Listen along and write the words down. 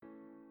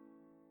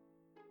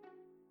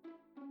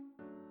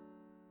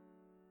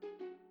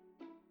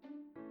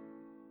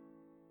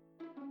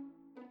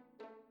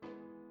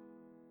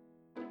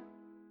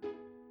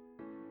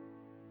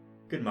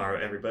Good morrow,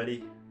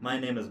 everybody. My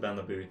name is Ben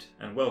LeBoot,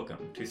 and welcome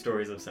to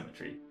Stories of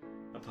Symmetry,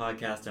 a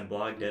podcast and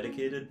blog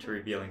dedicated to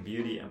revealing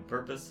beauty and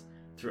purpose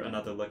through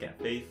another look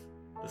at faith,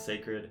 the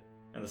sacred,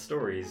 and the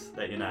stories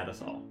that unite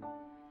us all.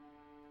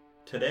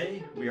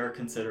 Today, we are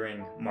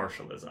considering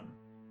martialism,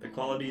 the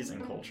qualities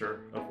and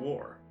culture of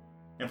war,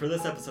 and for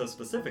this episode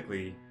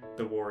specifically,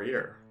 the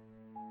warrior.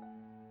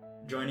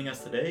 Joining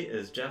us today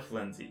is Jeff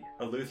Lindsay,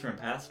 a Lutheran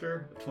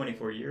pastor of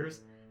 24 years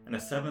and a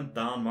 7th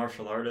Dan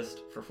martial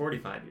artist for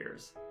 45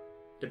 years.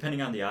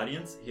 Depending on the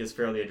audience, he is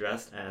fairly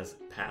addressed as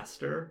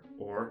pastor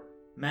or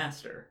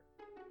master.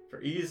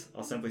 For ease,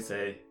 I'll simply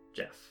say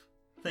Jeff.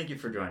 Thank you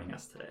for joining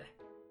us today.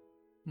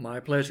 My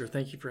pleasure.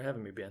 Thank you for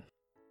having me, Ben.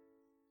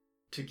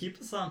 To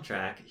keep us on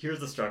track, here's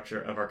the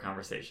structure of our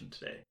conversation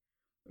today.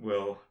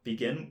 We'll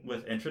begin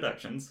with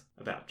introductions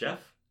about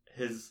Jeff,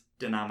 his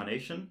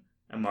denomination,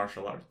 and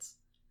martial arts.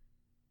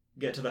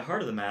 Get to the heart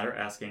of the matter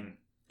asking,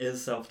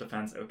 is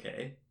self-defense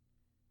okay?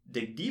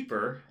 Dig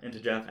deeper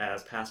into Jeff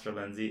as Pastor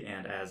Lindsay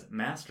and as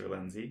Master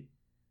Lindsay.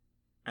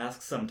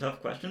 Ask some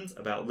tough questions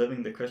about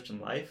living the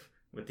Christian life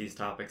with these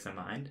topics in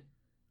mind.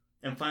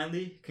 And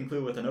finally,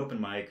 conclude with an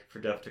open mic for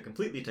Jeff to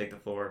completely take the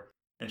floor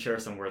and share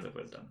some words of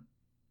wisdom.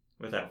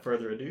 Without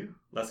further ado,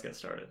 let's get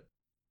started.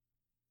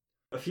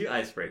 A few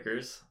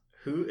icebreakers.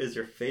 Who is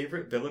your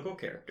favorite biblical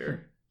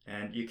character?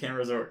 And you can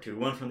resort to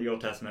one from the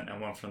Old Testament and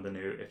one from the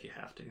New if you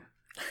have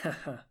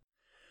to.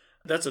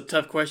 That's a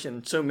tough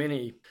question. So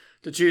many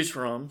to choose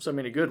from, so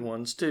many good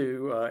ones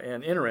too,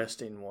 and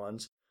interesting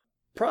ones.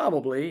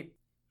 Probably,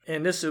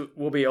 and this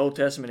will be Old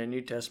Testament and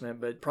New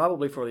Testament, but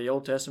probably for the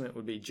Old Testament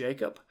would be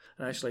Jacob.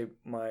 And actually,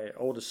 my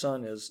oldest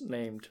son is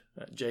named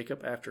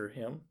Jacob after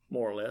him,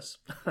 more or less.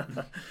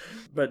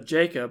 But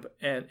Jacob,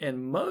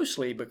 and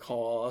mostly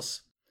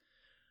because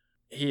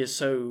he is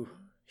so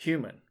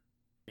human.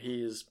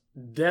 He is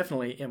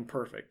definitely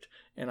imperfect.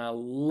 And I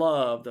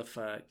love the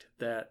fact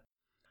that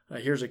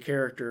here's a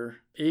character,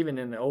 even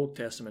in the Old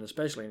Testament,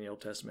 especially in the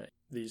Old Testament,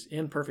 these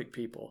imperfect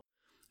people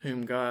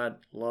whom God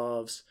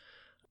loves,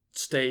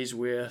 stays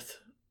with,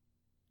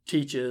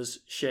 teaches,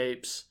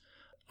 shapes,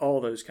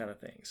 all those kind of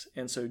things.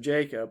 And so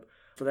Jacob,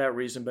 for that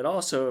reason, but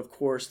also, of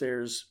course,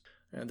 there's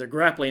the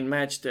grappling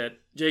match that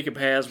Jacob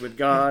has with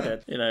God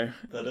at,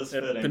 that is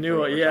fitting at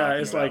Peniel. Yeah,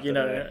 it's like,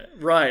 today.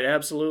 Right,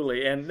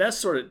 absolutely. And that's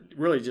sort of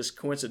really just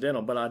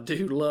coincidental, but I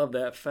do love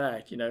that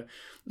fact,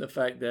 the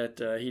fact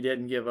that he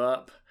didn't give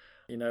up,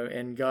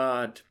 and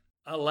God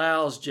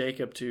allows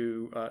Jacob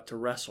to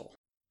wrestle.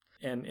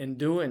 And in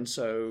doing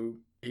so,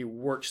 he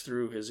works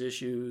through his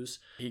issues.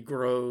 He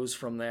grows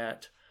from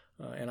that.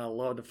 And I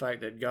love the fact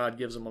that God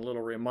gives him a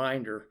little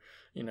reminder,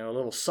 a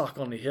little sock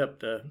on the hip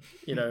to,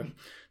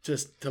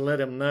 just to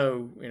let him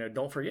know,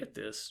 don't forget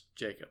this,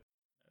 Jacob.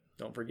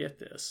 Don't forget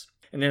this.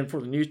 And then for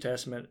the New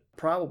Testament,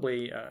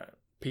 probably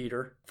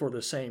Peter for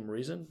the same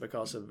reason,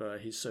 because of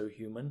he's so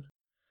human.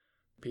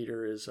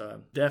 Peter is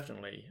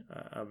definitely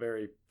a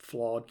very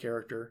flawed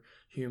character,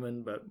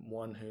 human, but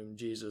one whom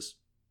Jesus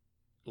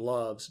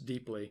loves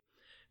deeply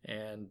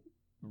and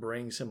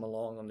brings him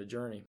along on the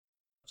journey.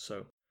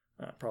 So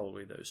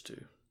probably those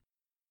two.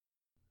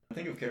 I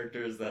think of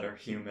characters that are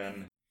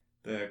human.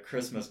 The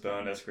Christmas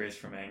bonus, Grace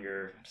from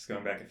Anger, just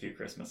going back a few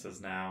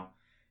Christmases now,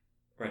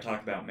 where I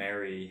talk about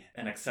Mary,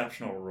 an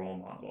exceptional role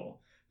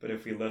model. But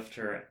if we lift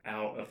her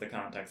out of the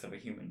context of a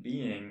human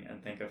being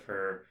and think of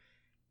her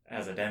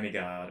as a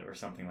demigod or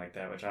something like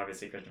that, which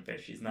obviously Christian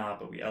faith she's not,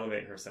 but we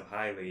elevate her so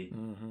highly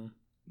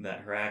that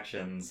her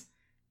actions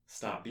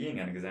stop being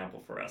an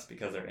example for us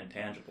because they're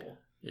intangible.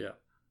 Yeah,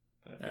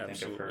 but if we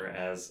think of her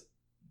as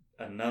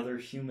another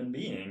human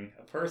being,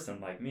 a person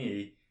like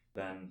me,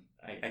 then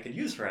I could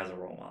use her as a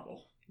role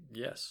model.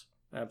 Yes,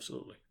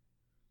 absolutely.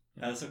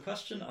 So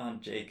question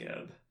on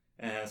Jacob,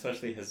 and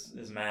especially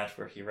his match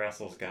where he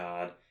wrestles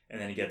God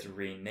and then he gets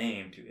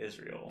renamed to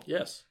Israel.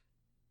 Yes.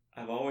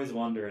 I've always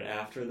wondered,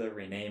 after the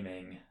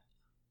renaming,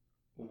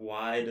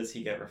 why does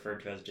he get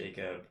referred to as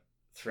Jacob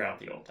throughout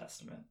the Old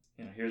Testament?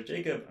 Here's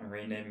Jacob, I'm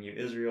renaming you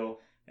Israel,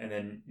 and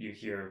then you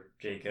hear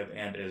Jacob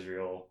and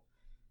Israel.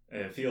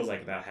 It feels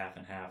like about half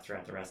and half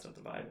throughout the rest of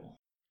the Bible.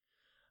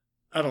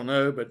 I don't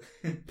know, but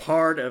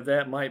part of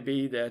that might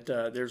be that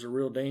there's a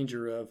real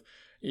danger of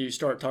you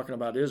start talking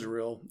about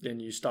Israel, then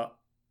you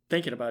stop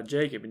thinking about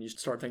Jacob, and you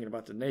start thinking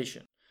about the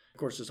nation. Of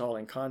course, it's all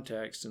in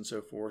context and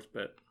so forth,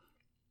 but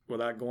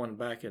without going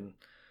back and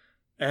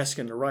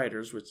asking the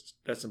writers, which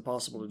that's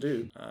impossible to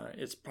do,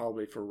 it's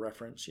probably for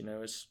reference.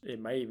 It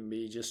may even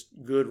be just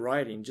good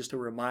writing, just to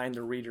remind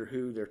the reader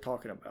who they're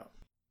talking about.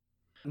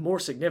 More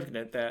significant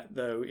at that,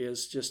 though,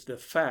 is just the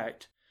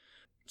fact,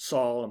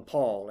 Saul and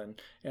Paul and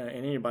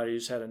anybody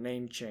who's had a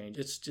name change,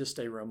 it's just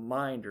a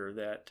reminder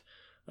that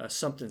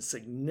something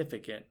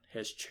significant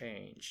has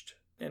changed.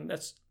 And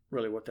that's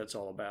really what that's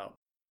all about.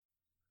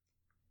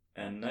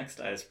 And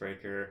next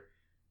icebreaker,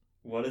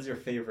 what is your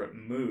favorite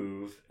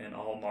move in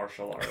all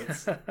martial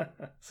arts? So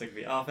it could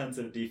be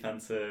offensive,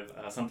 defensive,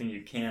 something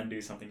you can do,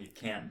 something you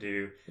can't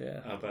do.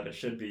 Yeah. But it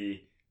should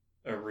be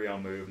a real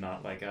move,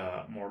 not like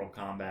a Mortal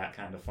Kombat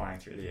kind of flying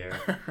through the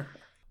air.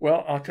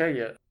 Well, I'll tell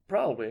you,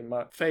 probably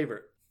my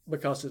favorite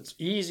because it's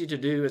easy to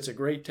do. It's a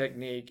great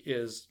technique,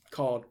 is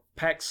called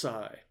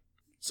Paksai,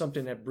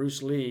 something that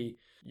Bruce Lee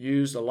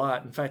used a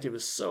lot. In fact, it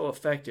was so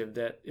effective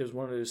that it was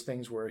one of those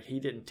things where he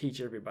didn't teach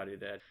everybody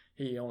that.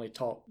 He only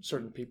taught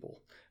certain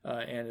people.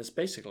 And it's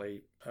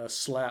basically a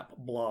slap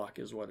block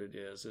is what it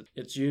is.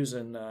 It's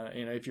using,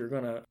 if you're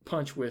going to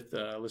punch with,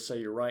 let's say,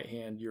 your right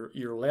hand,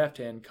 your left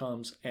hand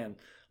comes and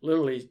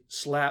literally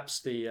slaps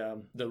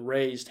the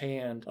raised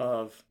hand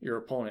of your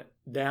opponent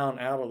down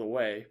out of the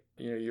way.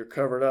 You're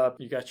covered up,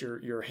 you got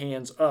your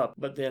hands up,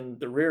 but then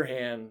the rear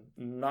hand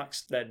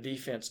knocks that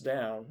defense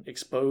down,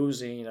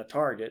 exposing a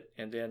target,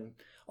 and then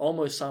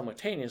almost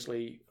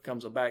simultaneously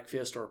comes a back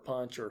fist or a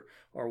punch or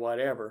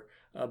whatever.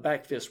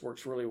 Back fist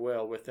works really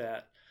well with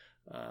that.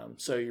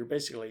 So you're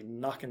basically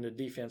knocking the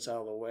defense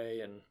out of the way,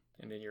 and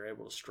then you're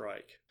able to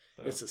strike.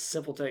 It's a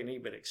simple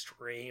technique, but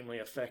extremely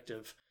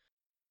effective.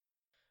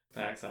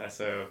 Backside,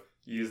 so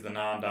use the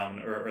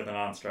non-dominant or the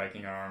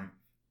non-striking arm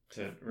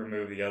to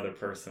remove the other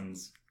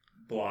person's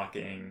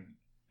blocking,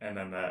 and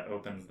then that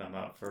opens them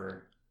up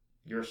for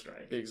your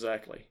strike.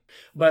 Exactly.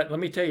 But let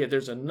me tell you,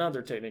 there's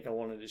another technique I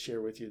wanted to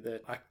share with you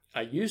that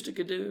I used to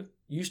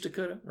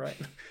could, right?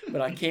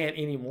 But I can't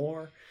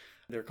anymore.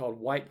 They're called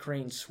white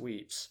crane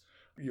sweeps.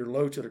 You're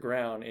low to the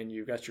ground and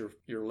you've got your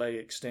leg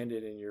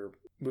extended and you're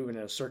moving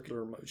in a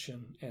circular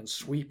motion and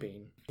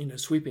sweeping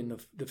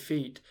the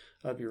feet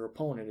of your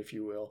opponent, if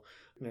you will.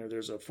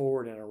 There's a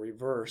forward and a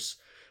reverse,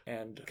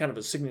 and kind of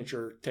a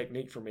signature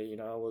technique for me.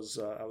 I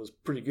was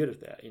pretty good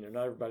at that.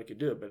 Not everybody could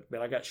do it,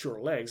 but I got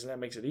short legs and that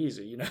makes it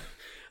easy.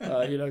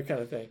 Kind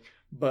of thing.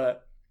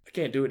 But I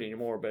can't do it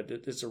anymore. But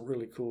it's a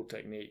really cool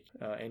technique,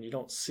 and you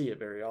don't see it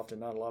very often.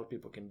 Not a lot of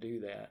people can do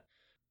that.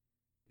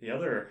 The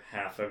other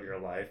half of your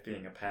life,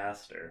 being a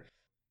pastor,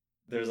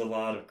 there's a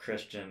lot of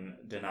Christian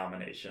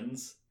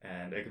denominations,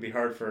 and it can be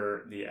hard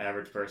for the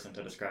average person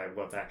to describe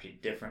what's actually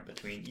different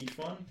between each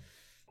one.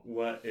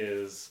 What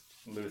is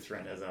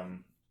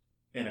Lutheranism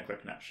in a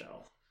quick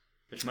nutshell?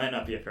 Which might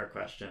not be a fair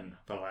question,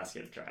 but I'll ask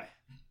you to try.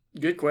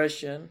 Good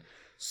question.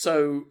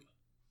 So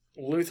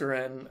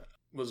Lutheran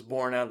was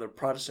born out of the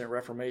Protestant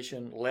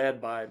Reformation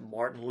led by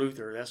Martin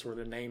Luther. That's where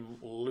the name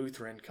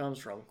Lutheran comes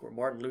from.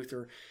 Martin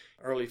Luther,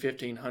 early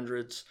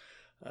 1500s,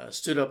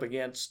 stood up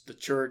against the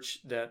church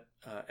that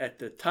at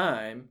the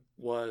time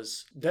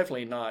was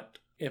definitely not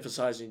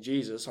emphasizing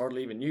Jesus,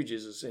 hardly even knew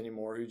Jesus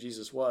anymore, who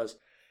Jesus was.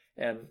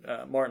 And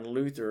Martin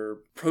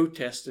Luther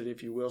protested,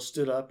 if you will,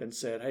 stood up and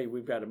said, hey,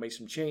 we've got to make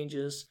some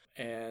changes.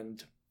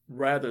 And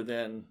rather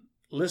than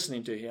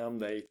listening to him,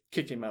 they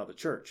kicked him out of the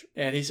church.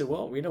 And he said,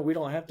 well, we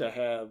don't have to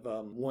have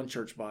one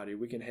church body.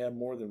 We can have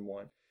more than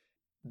one.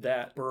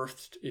 That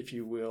birthed, if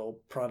you will,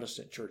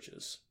 Protestant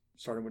churches,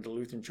 starting with the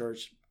Lutheran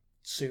Church.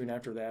 Soon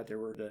after that, there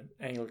were the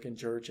Anglican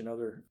Church and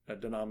other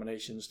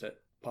denominations that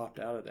popped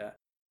out of that.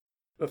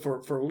 But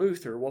for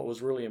Luther, what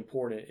was really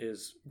important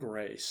is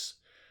grace.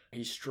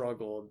 He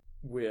struggled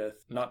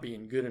with not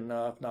being good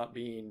enough, not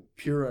being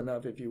pure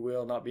enough, if you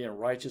will, not being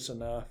righteous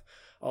enough,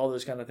 all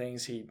those kind of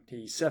things.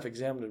 He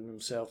self-examined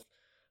himself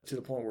to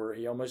the point where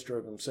he almost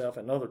drove himself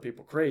and other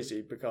people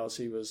crazy because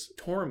he was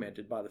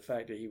tormented by the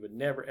fact that he would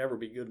never, ever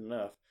be good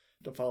enough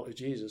to follow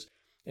Jesus.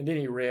 And then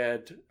he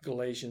read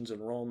Galatians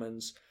and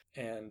Romans,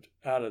 and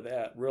out of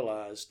that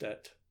realized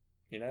that,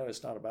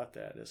 it's not about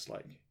that. It's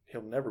like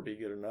he'll never be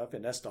good enough.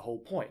 And that's the whole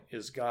point,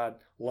 is God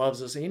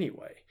loves us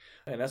anyway.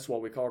 And that's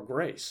what we call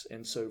grace.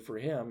 And so for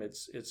him,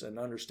 it's an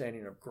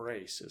understanding of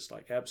grace. It's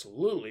like,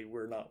 absolutely,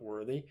 we're not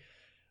worthy,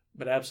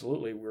 but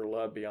absolutely we're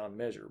loved beyond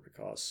measure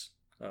because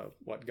of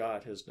what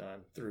God has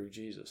done through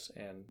Jesus.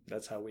 And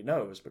that's how we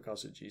know, is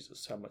because of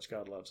Jesus, how much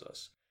God loves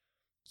us.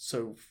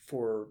 So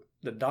for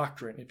the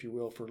doctrine, if you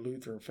will, for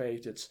Lutheran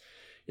faith,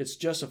 it's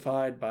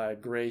justified by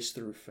grace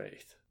through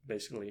faith,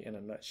 basically in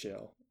a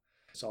nutshell.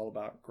 It's all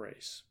about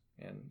grace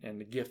and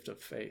the gift of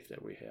faith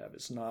that we have.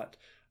 It's not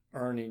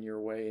earning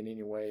your way in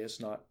any way. It's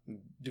not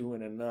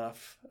doing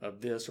enough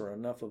of this or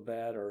enough of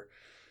that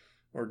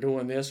or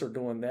doing this or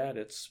doing that.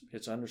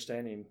 It's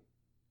understanding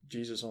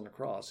Jesus on the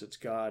cross. It's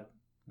God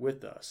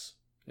with us.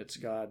 It's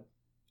God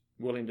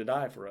willing to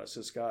die for us.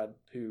 It's God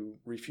who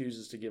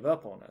refuses to give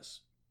up on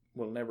us,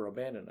 will never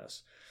abandon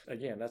us.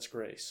 Again, that's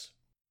grace.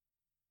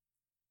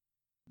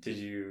 Did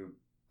you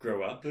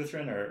grow up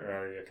Lutheran or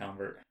are you a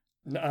convert?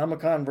 I'm a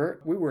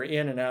convert. We were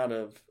in and out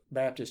of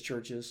Baptist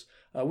churches,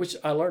 which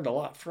I learned a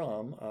lot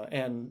from.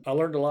 And I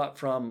learned a lot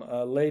from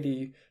a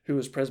lady who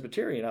was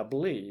Presbyterian, I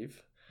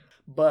believe.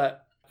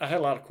 But I had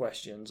a lot of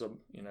questions,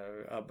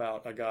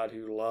 about a God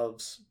who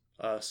loves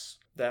us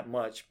that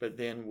much, but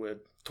then would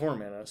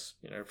torment us,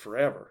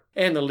 forever.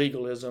 And the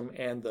legalism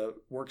and the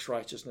works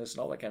righteousness and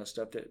all that kind of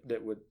stuff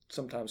that would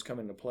sometimes come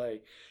into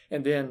play.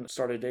 And then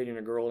started dating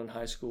a girl in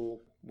high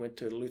school, went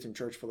to the Lutheran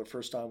church for the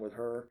first time with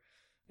her.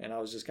 And I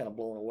was just kind of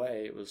blown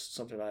away. It was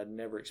something I had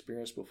never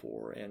experienced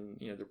before. And,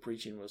 the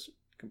preaching was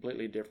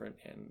completely different.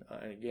 And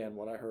again,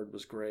 what I heard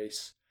was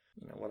grace.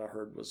 What I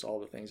heard was all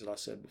the things that I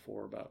said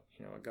before about,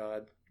 a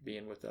God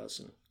being with us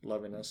and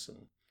loving us,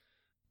 and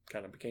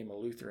kind of became a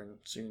Lutheran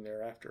soon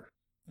thereafter.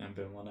 And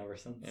been one ever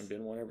since. And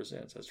been one ever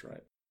since, that's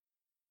right.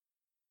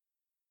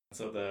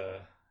 So the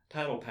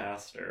title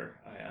pastor,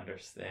 I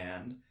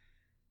understand.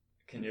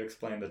 Can you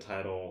explain the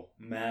title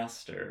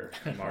master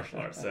in martial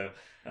arts? So,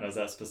 and is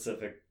that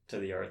specific to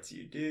the arts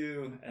you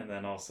do? And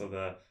then also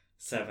the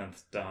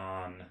seventh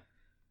dan.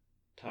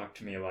 Talk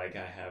to me like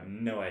I have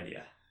no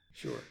idea.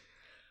 Sure.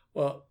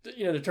 Well,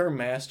 the term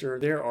master,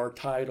 there are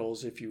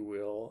titles, if you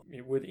will,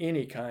 with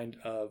any kind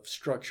of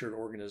structured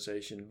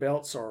organization.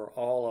 Belts are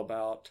all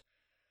about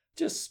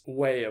just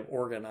way of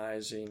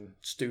organizing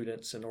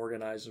students and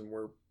organizing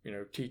where,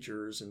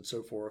 teachers and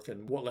so forth,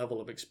 and what level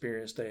of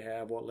experience they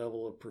have, what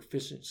level of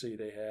proficiency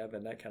they have,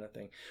 and that kind of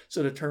thing.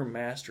 So the term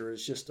master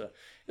is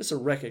it's a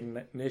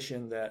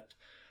recognition that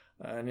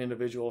an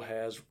individual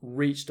has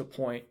reached a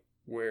point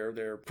where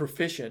they're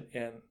proficient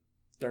in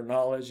their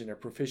knowledge and they're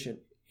proficient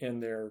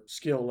in their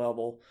skill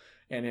level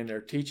and in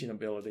their teaching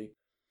ability.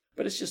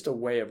 But it's just a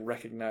way of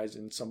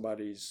recognizing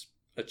somebody's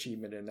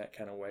achievement in that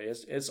kind of way.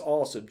 It's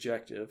all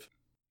subjective.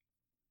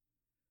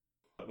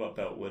 What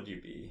belt would you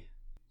be?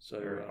 So,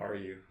 or are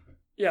you?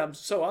 Yeah,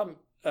 so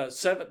I'm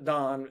seventh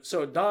dan.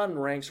 So dan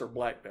ranks are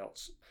black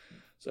belts.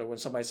 So when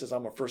somebody says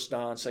I'm a first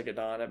dan, second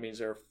dan, that means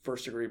they're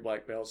first degree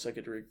black belt,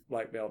 second degree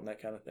black belt, and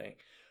that kind of thing.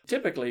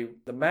 Typically,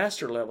 the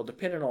master level,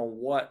 depending on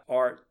what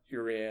art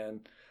you're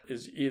in,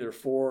 is either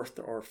fourth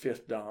or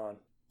fifth dan.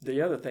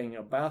 The other thing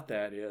about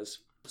that is,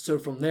 so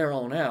from there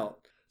on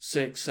out,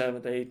 sixth,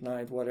 seventh, eighth,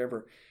 ninth,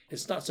 whatever,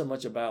 it's not so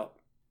much about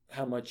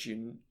how much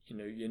you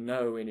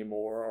know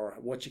anymore or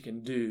what you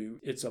can do.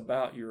 It's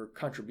about your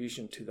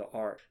contribution to the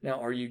art. Now,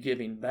 are you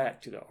giving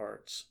back to the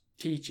arts?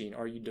 Teaching?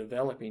 Are you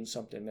developing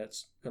something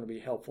that's going to be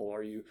helpful?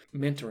 Are you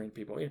mentoring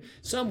people?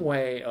 Some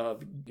way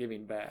of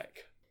giving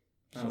back.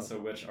 So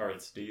which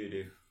arts do you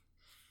do?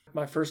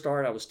 My first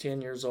art, I was 10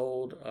 years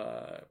old.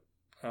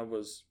 It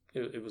was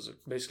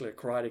basically a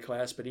karate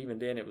class, but even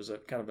then it was a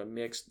kind of a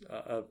mix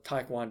of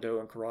taekwondo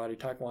and karate.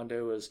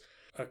 Taekwondo is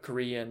a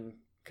Korean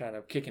kind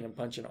of kicking and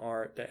punching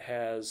art that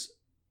has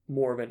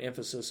more of an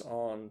emphasis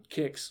on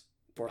kicks,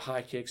 for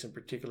high kicks in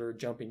particular,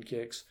 jumping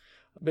kicks.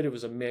 But it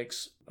was a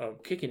mix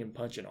of kicking and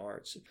punching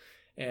arts.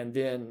 And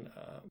then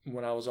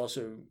when I was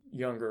also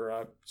younger,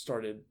 I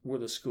started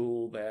with a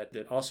school that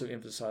also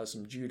emphasized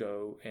some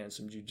judo and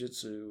some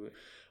jiu-jitsu.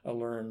 I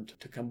learned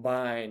to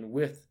combine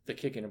with the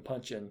kicking and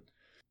punching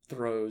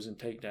throws and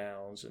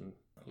takedowns and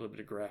a little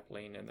bit of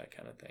grappling and that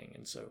kind of thing.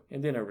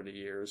 And then over the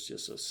years,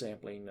 just a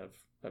sampling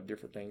of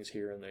different things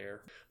here and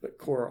there. But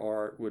core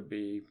art would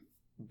be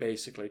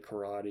basically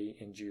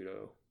karate and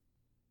judo.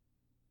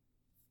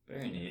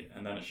 Very neat.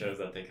 And then it shows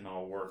that they can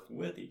all work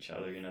with each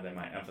other. They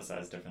might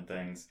emphasize different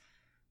things,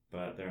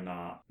 but they're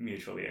not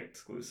mutually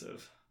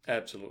exclusive.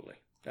 Absolutely.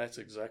 That's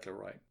exactly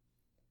right.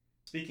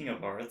 Speaking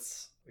of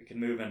arts, we can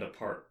move into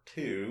part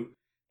 2.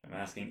 I'm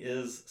asking,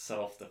 is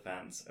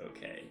self-defense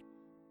okay?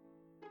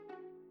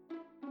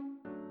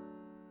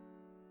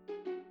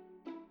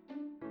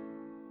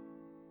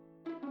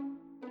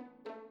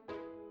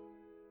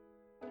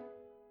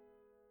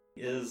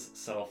 Is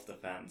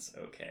self-defense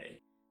okay?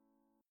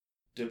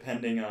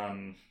 Depending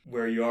on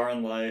where you are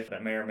in life,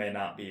 that may or may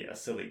not be a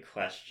silly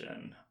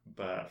question.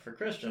 But for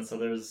Christians, so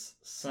there's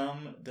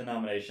some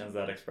denominations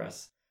that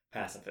express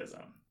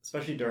pacifism,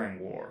 especially during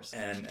wars.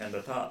 And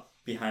the thought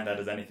behind that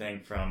is anything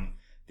from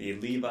the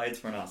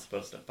Levites were not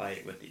supposed to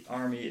fight with the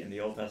army in the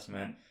Old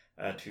Testament,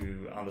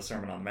 to on the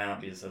Sermon on the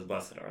Mount, Jesus says,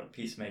 "Blessed are the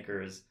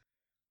peacemakers."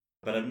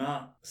 But I've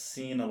not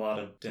seen a lot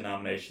of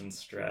denominations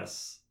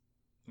stress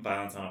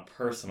violence on a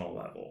personal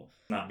level,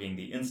 not being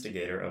the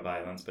instigator of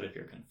violence, but if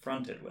you're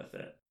confronted with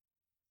it.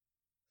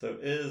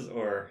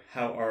 So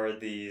how are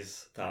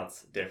these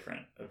thoughts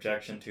different?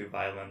 Objection to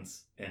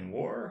violence in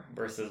war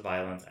versus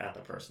violence at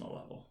the personal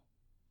level?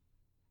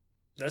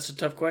 That's a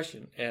tough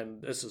question,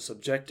 and it's a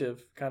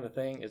subjective kind of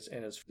thing. This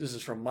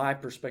is from my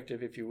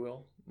perspective, if you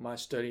will, my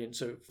study. And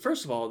so,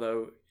 first of all,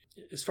 though,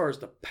 as far as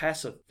the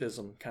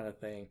pacifism kind of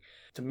thing,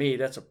 to me,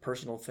 that's a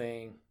personal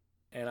thing,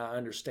 and I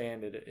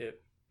understand it if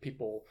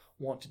people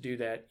want to do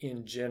that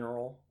in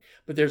general.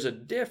 But there's a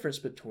difference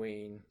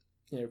between,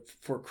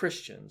 for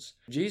Christians,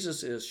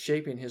 Jesus is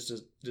shaping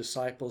his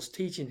disciples,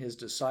 teaching his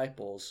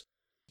disciples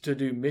to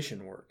do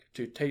mission work,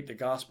 to take the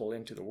gospel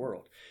into the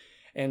world.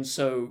 And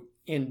so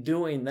in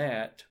doing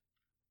that,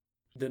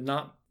 the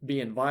not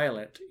being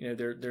violent,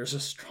 there's a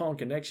strong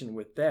connection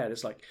with that.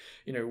 It's like,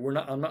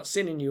 I'm not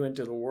sending you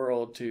into the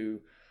world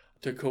to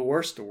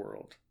coerce the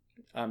world.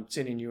 I'm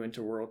sending you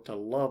into the world to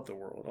love the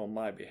world on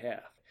my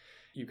behalf.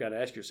 You've got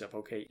to ask yourself,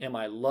 okay, am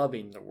I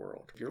loving the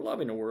world? If you're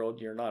loving the world,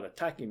 you're not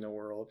attacking the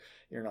world,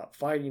 you're not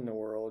fighting the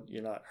world,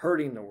 you're not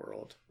hurting the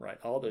world, right?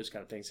 All those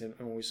kind of things. And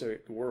when we say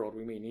the world,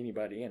 we mean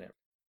anybody in it.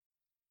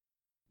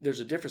 There's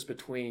a difference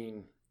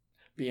between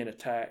being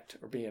attacked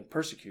or being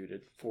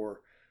persecuted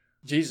for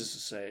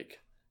Jesus' sake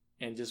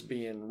and just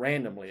being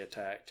randomly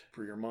attacked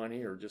for your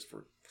money or just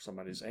for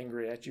somebody's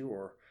angry at you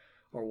or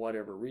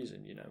whatever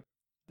reason,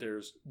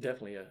 There's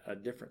definitely a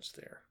difference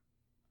there.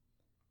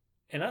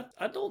 And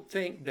I don't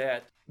think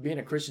that being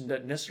a Christian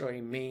doesn't necessarily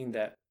mean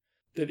that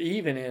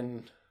even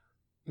in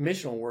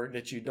missional work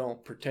that you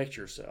don't protect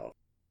yourself.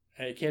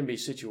 And it can be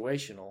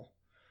situational.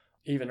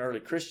 Even early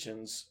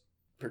Christians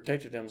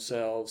protected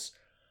themselves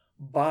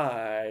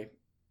by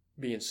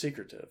being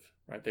secretive,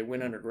 right? They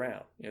went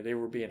underground. They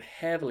were being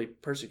heavily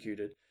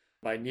persecuted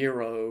by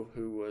Nero,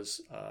 who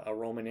was a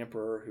Roman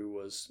emperor who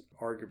was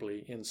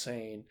arguably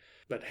insane,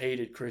 but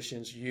hated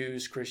Christians,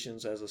 used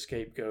Christians as a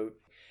scapegoat.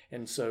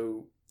 And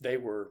so they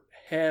were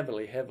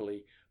heavily,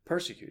 heavily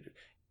persecuted.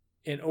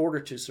 In order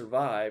to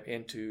survive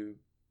and to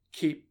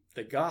keep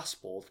the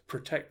gospel,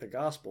 protect the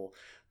gospel,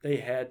 they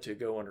had to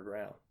go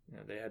underground.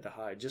 They had to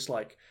hide, just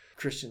like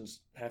Christians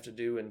have to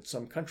do in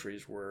some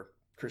countries where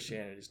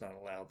Christianity is not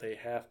allowed. They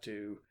have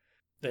to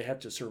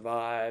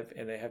survive,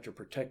 and they have to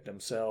protect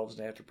themselves,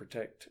 and they have to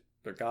protect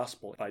the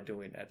gospel by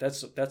doing that.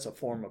 That's a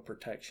form of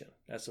protection.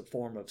 That's a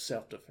form of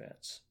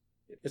self-defense.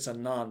 It's a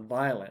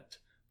non-violent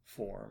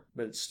form,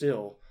 but it's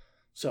still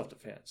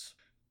self-defense.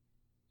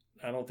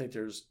 I don't think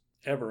there's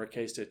ever a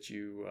case that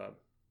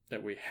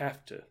that we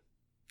have to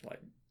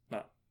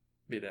not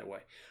be that way.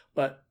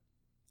 But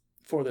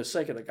for the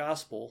sake of the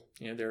gospel,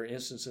 there are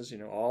instances,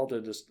 all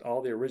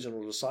the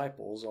original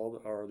disciples,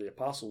 or the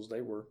apostles,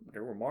 they were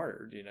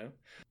martyred,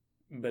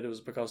 but it was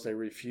because they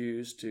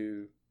refused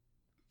to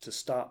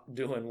stop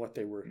doing what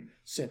they were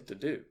sent to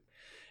do.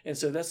 And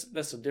so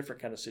that's a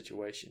different kind of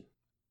situation.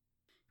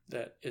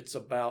 That it's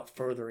about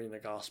furthering the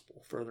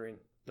gospel, furthering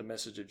the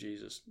message of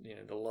Jesus,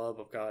 the love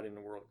of God in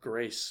the world,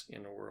 grace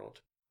in the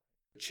world,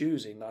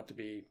 choosing not to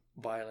be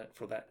violent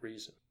for that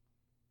reason.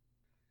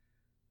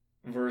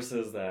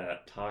 Verses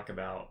that talk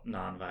about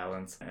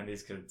nonviolence, and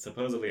these could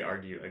supposedly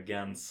argue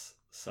against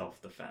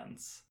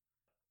self-defense.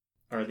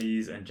 Are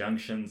these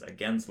injunctions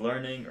against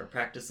learning or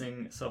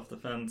practicing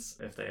self-defense?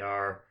 If they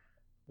are,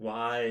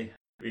 why?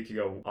 We could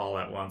go all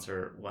at once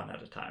or one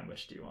at a time.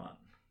 Which do you want?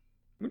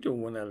 We do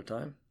one at a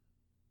time.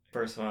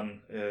 First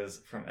one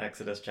is from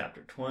Exodus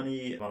chapter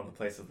 20, one of the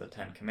places the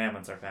Ten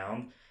Commandments are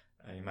found.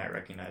 You might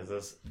recognize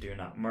this. Do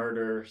not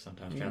murder,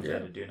 sometimes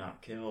translated do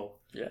not kill.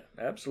 Yeah,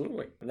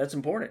 absolutely. And that's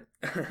important.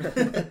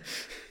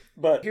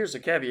 But here's a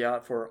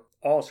caveat for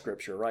all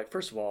scripture, right?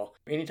 First of all,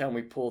 anytime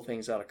we pull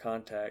things out of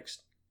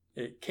context,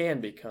 it can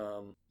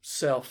become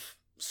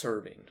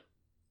self-serving.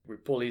 We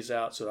pull these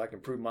out so that I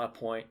can prove my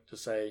point to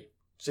say,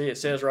 see, it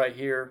says right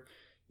here,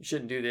 you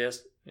shouldn't do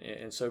this,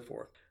 and so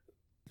forth.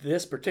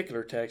 This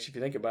particular text, if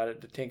you think about it,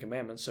 the Ten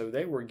Commandments, so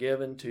they were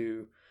given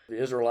to the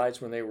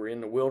Israelites when they were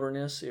in the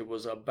wilderness. It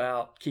was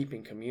about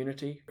keeping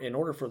community. In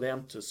order for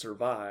them to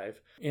survive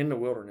in the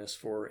wilderness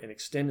for an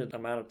extended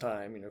amount of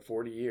time,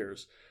 40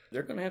 years,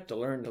 they're going to have to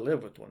learn to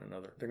live with one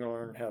another. They're going to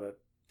learn how to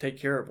take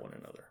care of one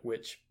another,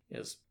 which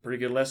is pretty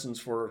good lessons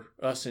for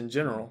us in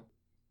general.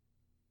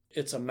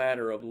 It's a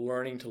matter of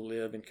learning to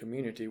live in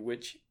community,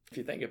 which, if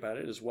you think about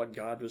it, is what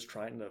God was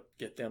trying to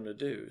get them to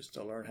do, is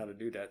to learn how to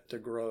do that, to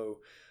grow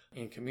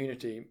in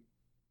community.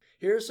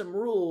 Here are some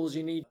rules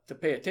you need to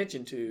pay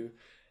attention to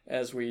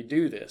as we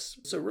do this.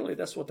 So really,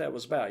 that's what that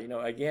was about.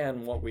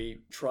 Again, what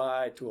we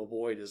try to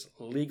avoid is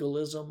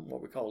legalism,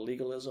 what we call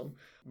legalism,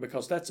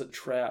 because that's a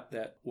trap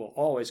that will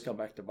always come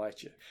back to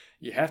bite you.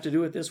 You have to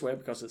do it this way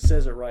because it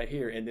says it right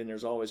here, and then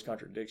there's always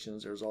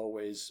contradictions, there's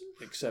always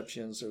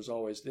exceptions, there's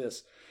always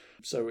this.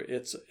 So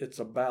it's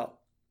about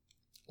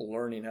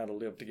learning how to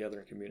live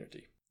together in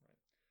community.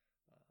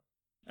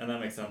 And that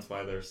makes sense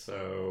why they're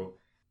so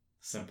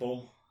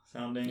simple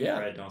sounding,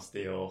 right? Don't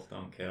steal,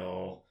 don't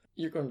kill.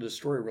 You're going to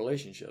destroy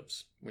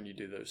relationships when you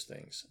do those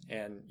things.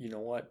 And you know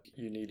what?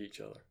 You need each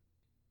other.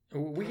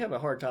 We have a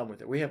hard time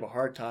with it. We have a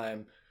hard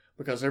time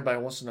because everybody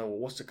wants to know, well,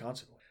 what's the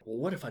consequence? Well,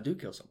 what if I do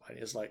kill somebody?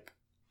 It's like,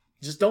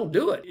 just don't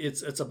do it.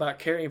 It's about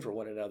caring for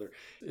one another.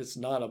 It's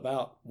not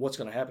about what's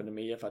going to happen to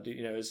me if I do.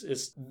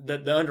 It's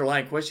the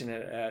underlying question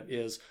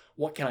is,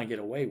 what can I get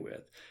away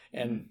with?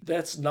 And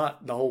that's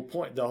not the whole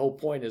point. The whole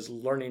point is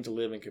learning to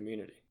live in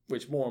community,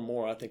 which more and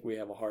more I think we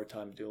have a hard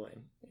time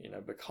doing,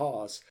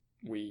 because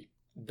we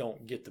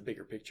don't get the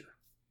bigger picture.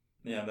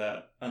 Yeah,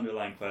 that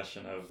underlying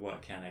question of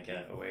what can I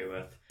get away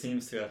with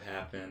seems to have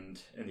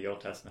happened in the Old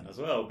Testament as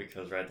well,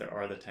 because, right, there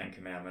are the Ten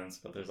Commandments,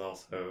 but there's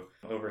also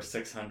over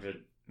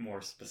 600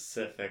 more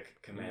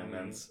specific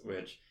commandments,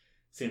 which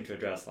seem to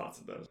address lots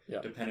of those.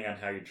 Yeah. Depending on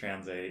how you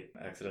translate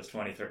Exodus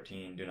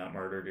 20:13, do not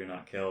murder, do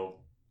not kill.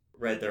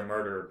 Right there,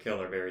 murder or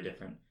kill are very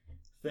different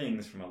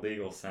things from a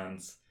legal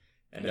sense.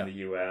 And in the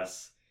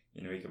U.S.,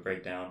 we could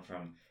break down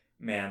from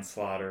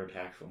manslaughter to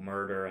actual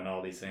murder and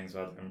all these things,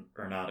 whether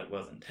or not it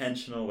was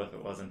intentional. If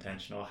it was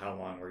intentional, how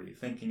long were you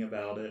thinking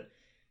about it?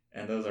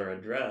 And those are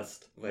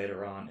addressed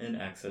later on in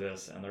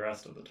Exodus and the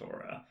rest of the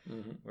Torah.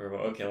 Where,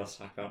 let's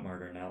talk about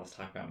murder now. Let's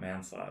talk about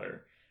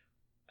manslaughter.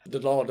 The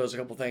law does a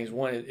couple things.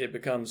 One, it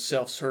becomes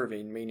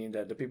self-serving, meaning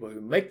that the people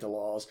who make the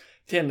laws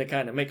tend to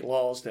kind of make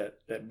laws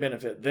that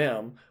benefit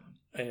them,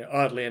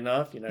 oddly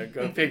enough,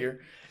 go figure.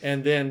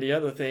 And then the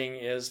other thing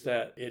is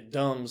that it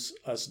dumbs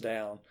us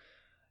down.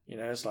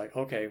 It's like,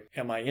 okay,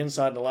 am I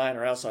inside the line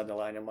or outside the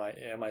line?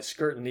 Am I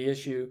skirting the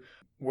issue?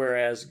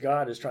 Whereas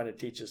God is trying to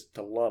teach us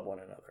to love one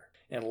another.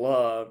 And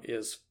love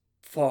is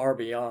far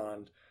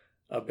beyond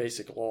a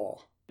basic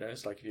law.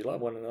 It's like if you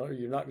love one another,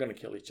 you're not going to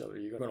kill each other.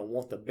 You're going to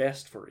want the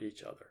best for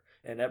each other.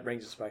 And that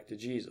brings us back to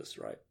Jesus,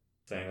 right?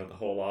 Saying that the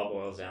whole law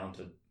boils down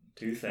to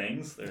two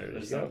things.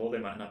 They're simple. They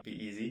might not be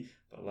easy,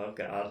 but love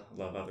God,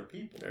 love other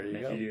people. And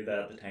if you do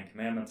that, the Ten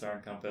Commandments are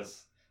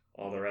encompassed.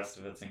 All the rest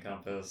of it's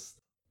encompassed.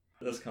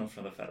 This comes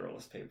from the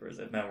Federalist Papers.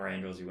 If men were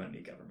angels, you wouldn't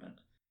need government.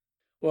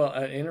 Well,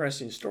 an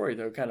interesting story,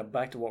 though, kind of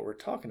back to what we're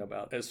talking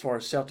about. As far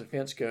as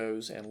self-defense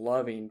goes and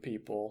loving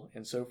people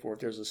and so forth,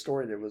 there's a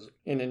story that was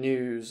in the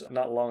news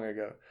not long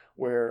ago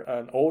where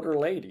an older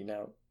lady,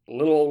 now, a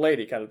little old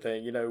lady kind of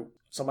thing,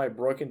 somebody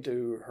broke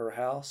into her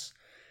house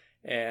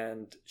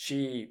and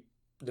she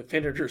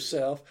defended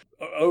herself,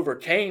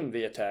 overcame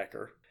the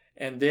attacker,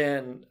 and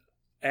then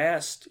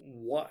asked,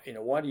 why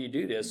do you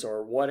do this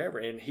or whatever?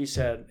 And he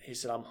said,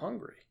 I'm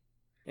hungry.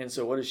 And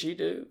so what did she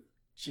do?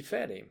 She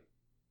fed him.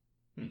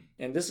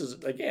 And this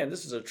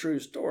is a true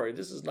story.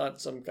 This is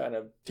not some kind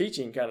of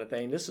teaching kind of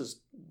thing. This is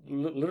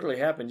literally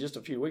happened just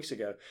a few weeks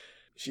ago.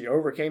 She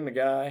overcame the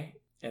guy,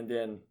 and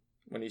then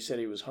when he said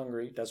he was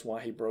hungry, that's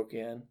why he broke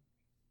in.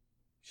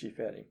 She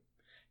fed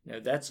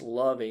him. That's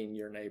loving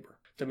your neighbor.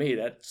 To me,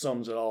 that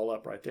sums it all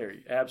up right there.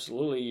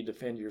 Absolutely, you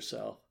defend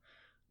yourself,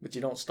 but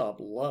you don't stop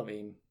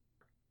loving.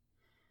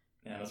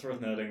 And it's worth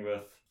noting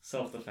with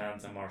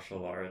self-defense and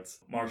martial arts,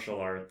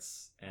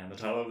 and the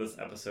title of this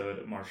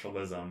episode,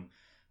 Martialism,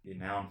 the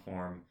noun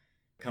form,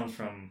 comes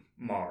from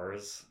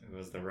Mars, who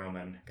was the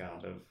Roman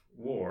god of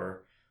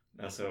war.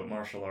 So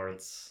martial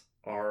arts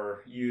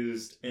are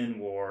used in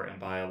war and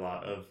by a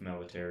lot of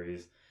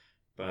militaries,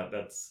 but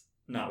that's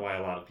not why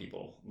a lot of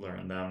people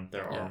learn them.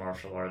 There are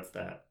martial arts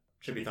that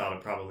should be thought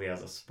of probably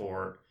as a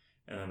sport,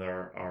 and then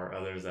there are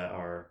others that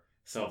are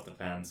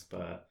self-defense,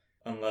 but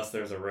unless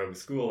there's a rogue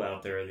school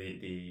out there,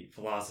 the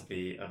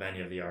philosophy of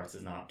any of the arts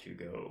is not to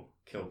go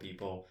kill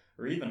people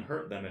or even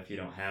hurt them if you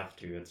don't have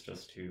to. It's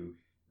just to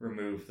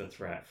remove the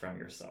threat from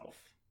yourself.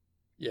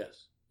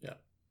 Yes. Yeah.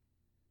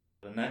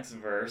 The next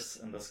verse,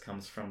 and this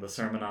comes from the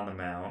Sermon on the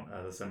Mount,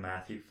 this is in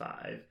Matthew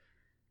 5.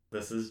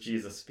 This is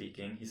Jesus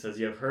speaking. He says,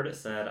 "You have heard it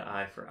said,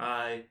 eye for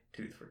eye,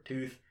 tooth for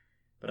tooth,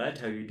 but I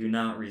tell you, do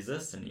not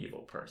resist an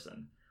evil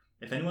person.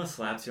 If anyone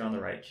slaps you on the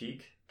right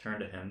cheek, turn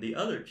to him the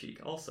other cheek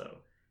also.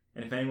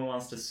 And if anyone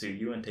wants to sue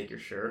you and take your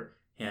shirt,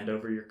 hand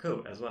over your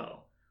coat as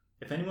well.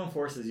 If anyone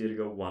forces you to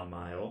go 1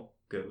 mile,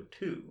 go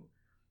 2.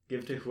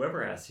 Give to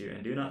whoever asks you,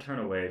 and do not turn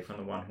away from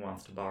the one who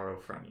wants to borrow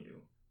from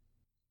you."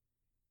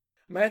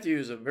 Matthew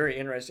is a very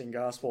interesting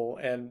gospel,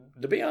 and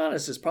to be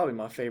honest, it's probably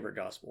my favorite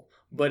gospel.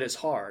 But it's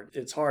hard.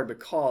 It's hard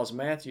because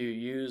Matthew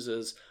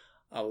uses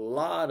a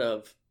lot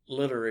of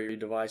literary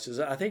devices.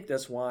 I think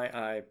that's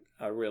why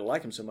I really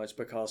like him so much,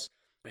 because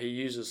he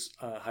uses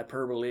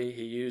hyperbole,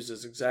 he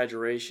uses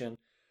exaggeration.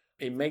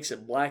 He makes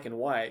it black and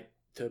white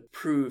to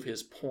prove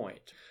his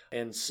point.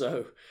 And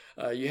so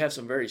you have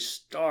some very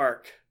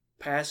stark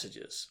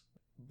passages.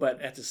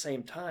 But at the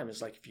same time,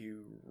 it's like if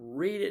you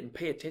read it and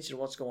pay attention to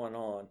what's going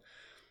on,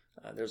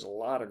 there's a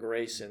lot of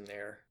grace in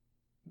there.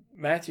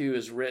 Matthew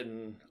is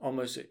written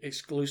almost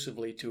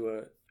exclusively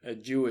to a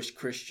Jewish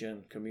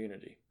Christian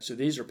community. So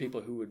these are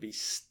people who would be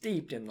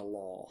steeped in the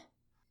law,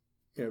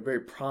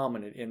 very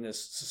prominent in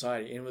this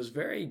society. And it was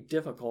very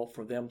difficult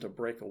for them to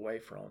break away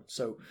from.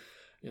 So,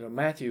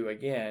 Matthew,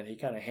 again, he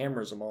kind of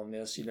hammers them on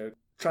this,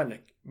 trying to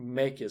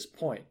make his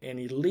point. And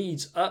he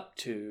leads up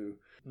to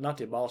not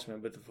the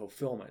abolishment, but the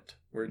fulfillment,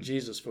 where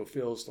Jesus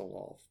fulfills the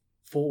law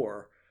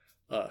for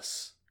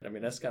us. I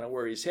mean, that's kind of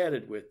where he's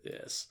headed with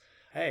this.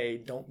 Hey,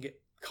 don't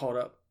get caught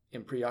up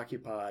and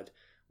preoccupied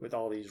with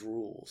all these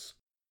rules.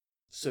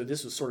 So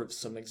this was sort of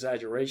some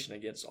exaggeration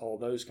against all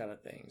those kind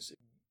of things.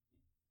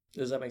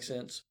 Does that make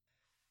sense?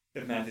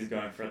 If Matthew's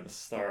going for the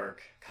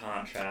stark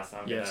contrast,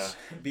 I'm going to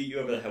beat you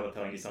over the head with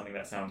telling you something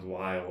that sounds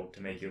wild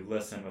to make you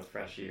listen with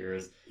fresh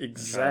ears.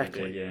 Exactly. And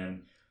try to dig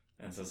in.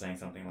 And so saying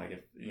something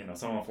like, if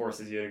someone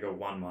forces you to go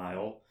 1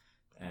 mile,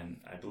 and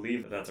I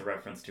believe that's a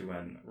reference to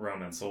when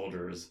Roman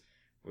soldiers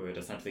would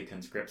essentially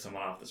conscript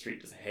someone off the street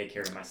to say, hey,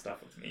 carry my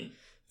stuff with me.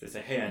 They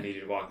say, hey, I need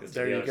you to walk this to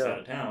the other side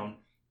of town.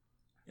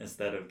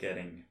 Instead of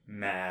getting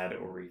mad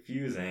or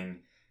refusing,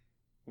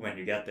 when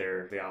you get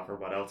there, they offer,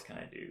 what else can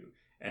I do?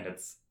 And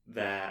it's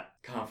that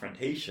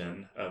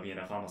confrontation of,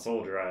 if I'm a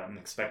soldier, I'm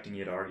expecting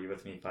you to argue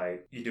with me,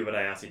 you do what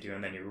I ask you to,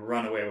 and then you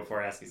run away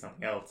before I ask you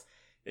something else.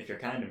 If you're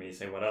kind to me,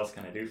 say, what else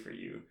can I do for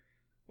you?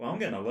 Well, I'm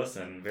going to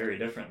listen very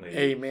differently.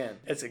 Amen.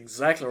 That's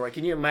exactly right.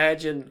 Can you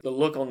imagine the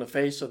look on the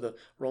face of the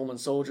Roman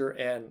soldier,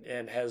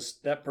 and has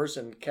that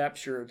person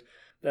captured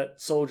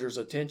that soldier's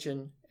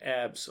attention?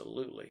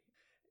 Absolutely.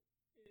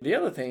 The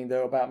other thing,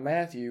 though, about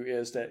Matthew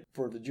is that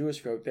for the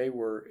Jewish folk, they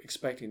were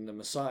expecting the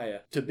Messiah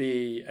to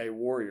be a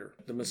warrior,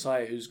 the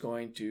Messiah who's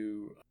going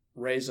to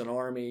raise an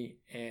army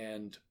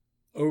and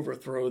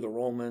overthrow the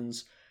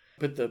Romans,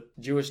 put the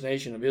Jewish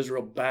nation of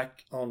Israel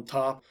back on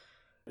top.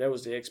 That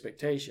was the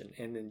expectation.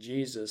 And then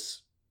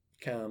Jesus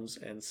comes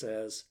and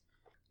says,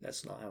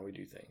 that's not how we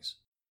do things,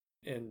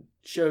 and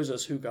shows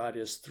us who God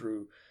is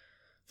through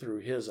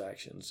his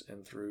actions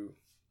and through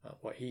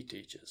what he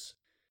teaches.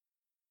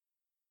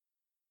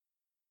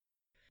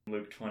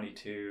 Luke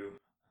 22,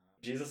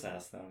 Jesus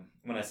asked them,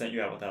 when I sent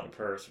you out without a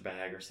purse or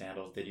bag or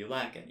sandals, did you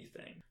lack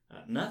anything?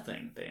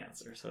 Nothing, they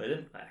answered, so they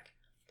didn't lack.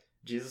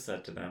 Jesus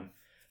said to them,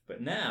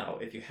 but now,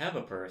 if you have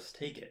a purse,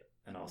 take it,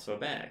 and also a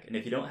bag. And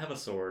if you don't have a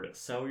sword,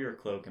 sell your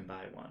cloak and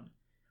buy one.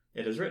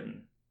 It is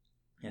written,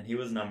 and he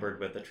was numbered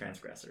with the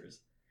transgressors.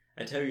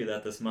 I tell you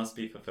that this must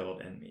be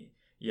fulfilled in me.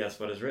 Yes,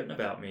 what is written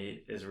about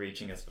me is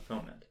reaching its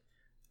fulfillment.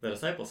 The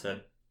disciple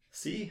said,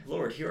 see,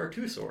 Lord, here are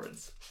 2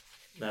 swords.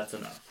 That's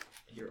enough,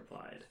 he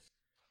replied.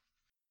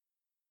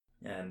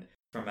 And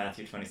from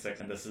Matthew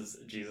 26, and this is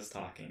Jesus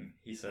talking,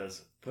 he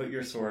says, put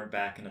your sword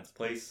back in its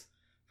place,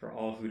 for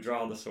all who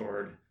draw the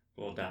sword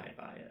will die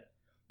by it.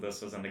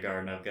 This was in the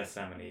Garden of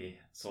Gethsemane.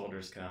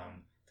 Soldiers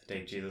come to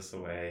take Jesus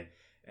away,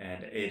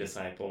 and a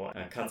disciple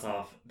cuts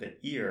off the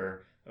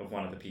ear of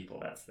one of the people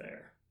that's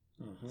there.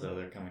 Mm-hmm. So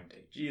they're coming to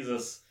take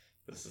Jesus.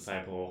 This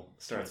disciple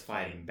starts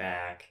fighting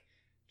back.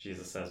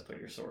 Jesus says, put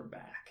your sword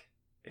back.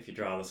 If you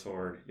draw the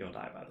sword, you'll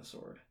die by the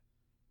sword.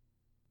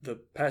 The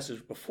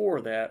passage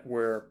before that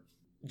where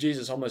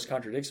Jesus almost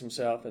contradicts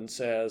himself and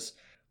says,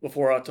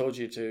 before I told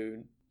you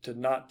to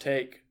not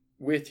take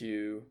with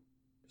you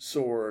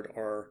sword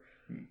or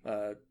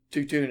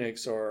 2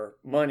 tunics or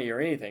money or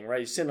anything,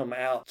 right? He sent them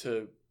out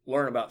to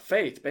learn about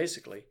faith,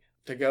 basically,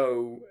 to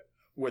go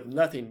with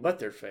nothing but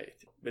their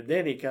faith. But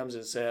then he comes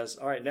and says,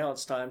 all right, now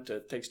it's time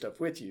to take stuff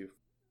with you.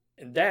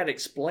 And that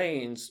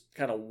explains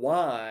kind of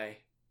why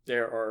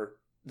there are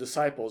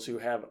disciples who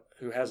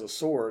has a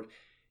sword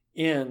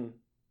in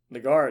the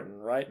garden,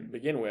 right, to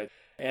begin with.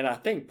 And I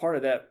think part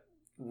of that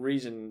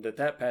reason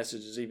that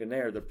passage is even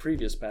there, the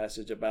previous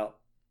passage about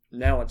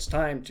now it's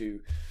time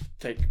to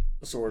take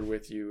a sword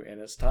with you,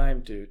 and it's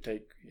time to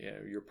take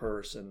your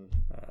purse and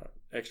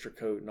extra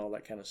coat and all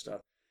that kind of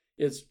stuff.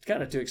 It's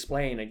kind of to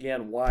explain,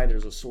 again, why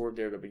there's a sword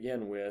there to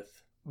begin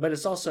with. But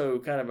it's also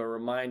kind of a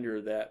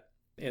reminder that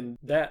in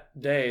that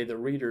day, the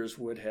readers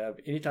would have,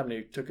 anytime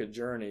they took a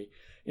journey,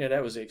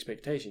 that was the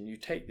expectation. You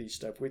take these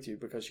stuff with you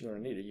because you're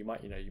going to need it. You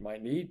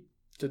might need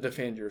to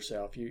defend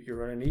yourself.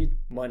 You're going to need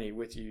money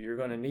with you. You're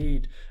going to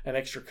need an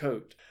extra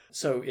coat.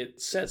 So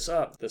it sets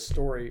up the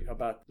story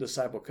about the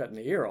disciple cutting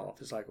the ear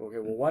off. It's like, okay,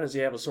 well, why does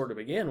he have a sword to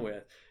begin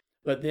with?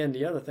 But then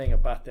the other thing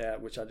about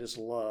that, which I just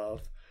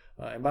love,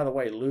 and by the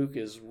way, Luke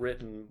is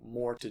written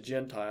more to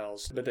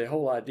Gentiles, but the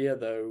whole idea,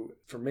 though,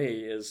 for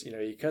me is,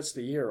 he cuts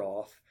the ear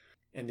off,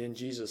 and then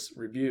Jesus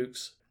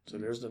rebukes. So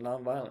there's the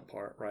nonviolent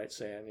part, right?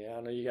 Saying, yeah,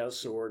 I know you got a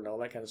sword and all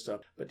that kind of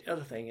stuff. But the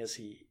other thing is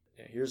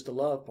here's the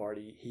love part.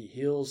 He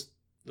heals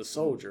the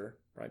soldier,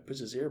 right? Puts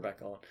his ear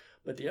back on.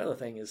 But the other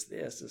thing is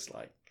this, it's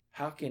like,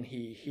 how can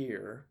he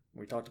hear?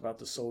 We talked about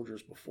the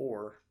soldiers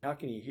before. How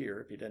can he hear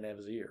if he doesn't have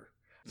his ear?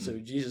 Mm-hmm. So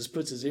Jesus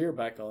puts his ear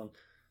back on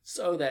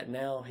so that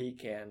now he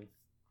can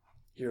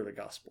hear the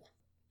gospel,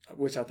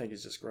 which I think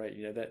is just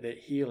great. That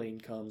healing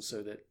comes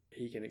so that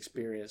he can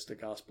experience the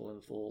gospel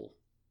in full.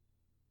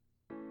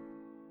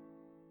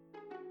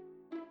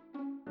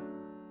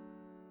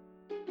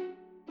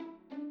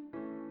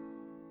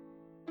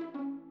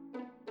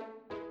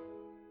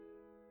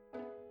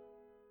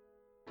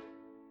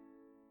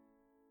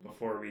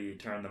 Before we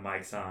turn the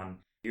mics on,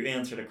 you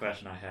answered a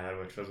question I had,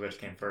 which was which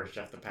came first,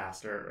 Jeff the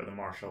pastor or the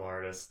martial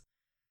artist?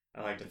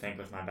 I like to think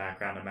with my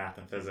background in math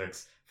and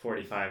physics,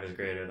 45 is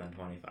greater than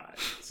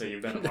 25. So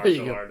you've been a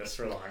martial artist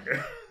for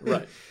longer.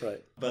 Right.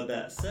 But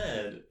that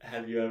said,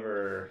 have you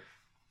ever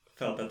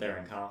felt that they're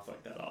in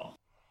conflict at all?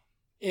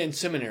 In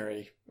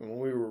seminary, when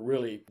we were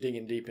really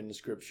digging deep into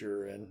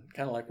scripture and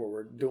kind of like what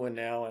we're doing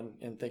now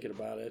and thinking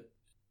about it.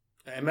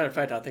 As a matter of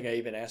fact, I think I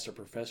even asked a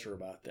professor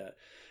about that.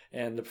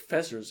 And the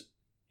professor's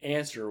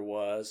answer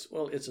was,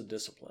 well, it's a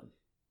discipline.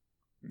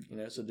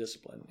 It's a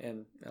discipline.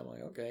 And I'm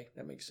like, okay,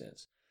 that makes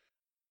sense.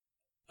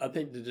 I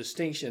think the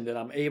distinction that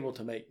I'm able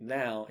to make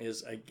now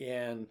is,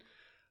 again,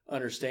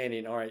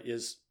 understanding, all right,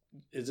 is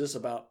this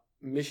about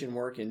mission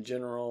work in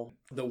general?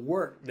 The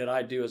work that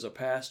I do as a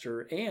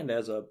pastor and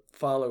as a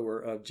follower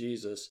of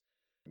Jesus,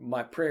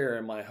 my prayer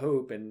and my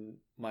hope and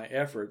my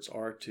efforts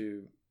are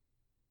to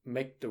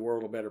make the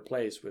world a better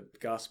place with the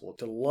gospel,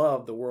 to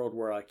love the world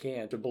where I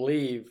can, to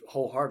believe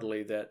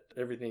wholeheartedly that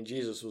everything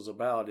Jesus was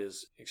about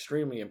is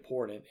extremely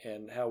important,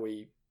 and how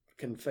we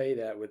convey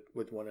that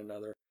with one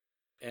another,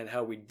 and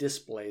how we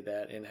display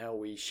that and how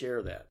we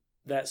share that.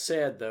 That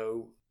said,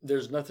 though,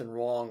 there's nothing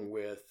wrong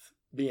with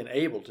being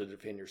able to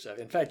defend yourself.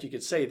 In fact, you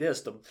could say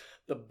this,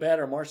 the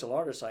better martial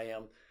artist I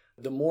am,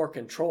 the more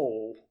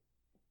control,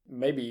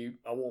 maybe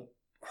I won't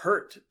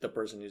hurt the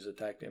person who's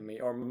attacking me,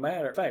 or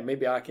matter of fact,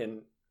 maybe I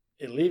can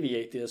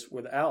alleviate this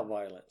without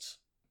violence,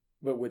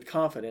 but with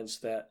confidence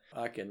that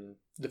I can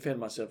defend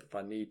myself if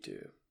I need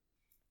to.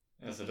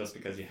 And so just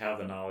because you have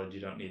the knowledge, you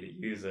don't need to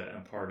use it.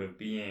 And part of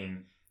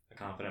being a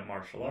competent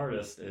martial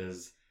artist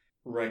is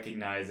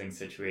recognizing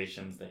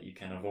situations that you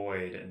can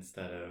avoid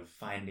instead of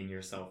finding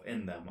yourself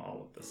in them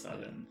all of a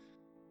sudden.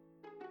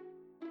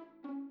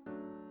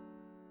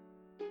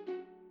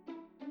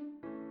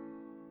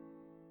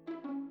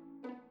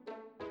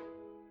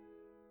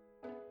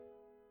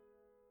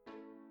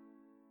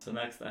 So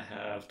next I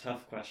have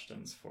tough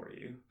questions for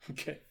you.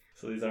 Okay.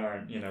 So these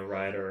aren't,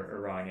 right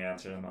or wrong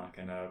answers. I'm not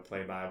going to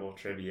play Bible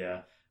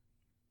trivia.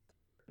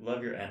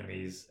 Love your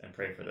enemies and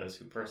pray for those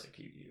who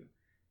persecute you.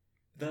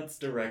 That's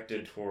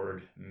directed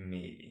toward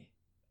me.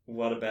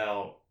 What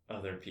about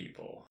other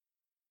people?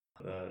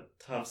 The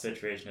tough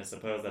situation is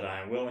suppose that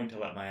I am willing to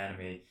let my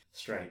enemy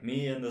strike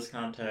me in this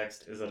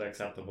context. Is it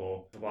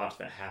acceptable to watch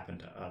that happen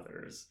to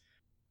others?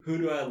 Who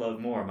do I love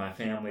more, my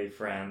family,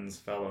 friends,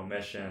 fellow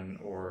mission,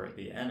 or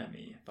the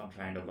enemy, if I'm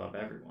trying to love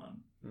everyone?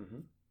 Mm-hmm.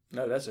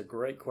 No, that's a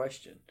great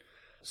question.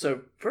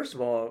 So, first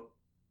of all,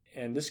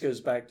 and this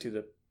goes back to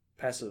the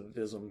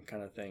pacifism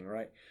kind of thing,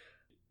 right?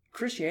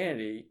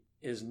 Christianity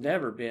has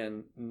never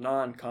been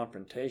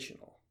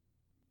non-confrontational.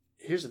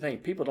 Here's the thing,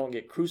 people don't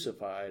get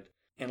crucified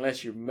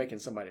unless you're making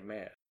somebody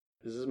mad.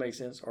 Does this make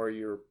sense? Or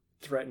you're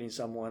threatening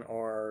someone,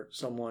 or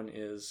someone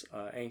is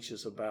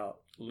anxious about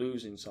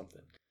losing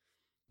something.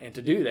 And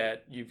to do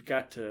that, you've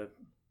got to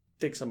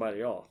tick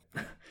somebody off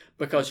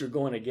because you're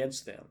going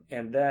against them.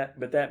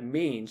 But that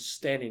means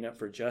standing up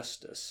for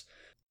justice.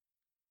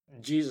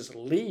 Jesus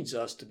leads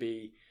us to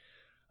be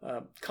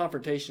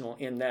confrontational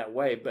in that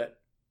way,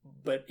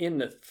 but in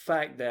the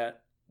fact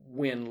that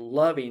when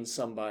loving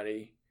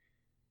somebody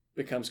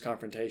becomes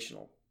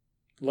confrontational,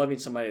 loving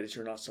somebody that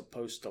you're not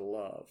supposed to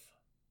love.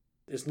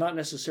 It's not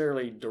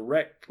necessarily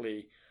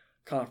directly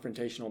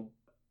confrontational,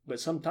 but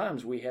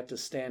sometimes we have to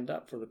stand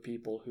up for the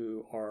people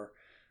who are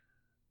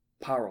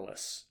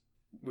powerless.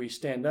 We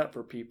stand up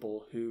for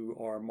people who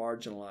are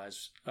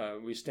marginalized.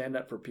 We stand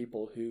up for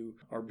people who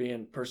are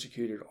being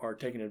persecuted or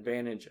taken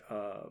advantage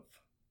of.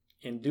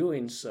 In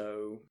doing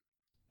so,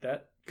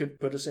 that could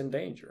put us in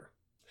danger.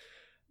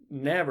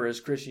 Never has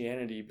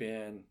Christianity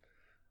been,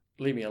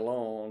 leave me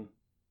alone,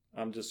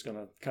 I'm just going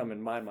to come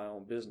and mind my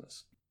own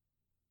business.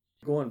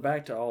 Going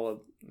back to all of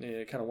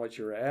kind of what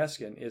you were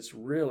asking, it's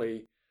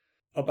really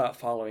about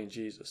following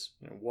Jesus.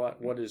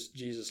 What is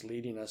Jesus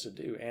leading us to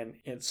do? And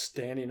it's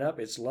standing up,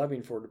 it's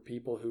loving for the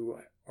people who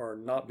are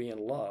not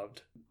being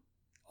loved.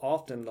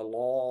 Often the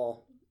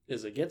law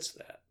is against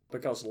that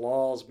because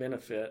laws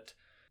benefit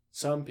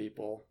some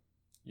people,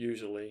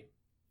 usually,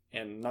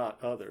 and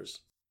not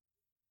others.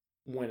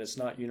 When it's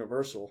not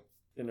universal,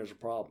 then there's a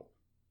problem.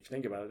 If you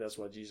think about it, that's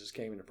why Jesus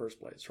came in the first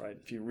place, right?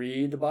 If you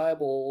read the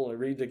Bible and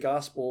read the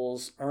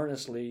Gospels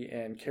earnestly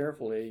and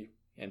carefully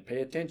and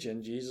pay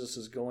attention, Jesus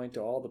is going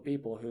to all the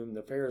people whom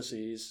the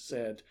Pharisees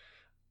said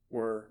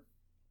were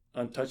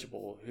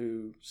untouchable,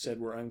 who said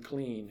were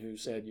unclean, who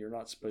said you're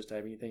not supposed to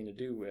have anything to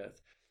do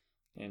with.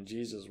 And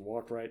Jesus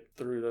walked right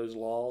through those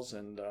laws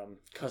and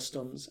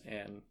customs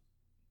and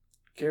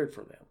cared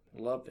for them,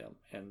 loved them,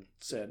 and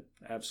said,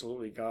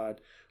 absolutely,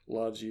 God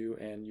loves you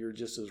and you're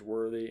just as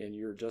worthy and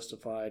you're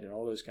justified and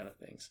all those kind of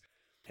things.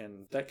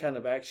 And that kind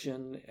of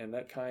action and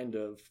that kind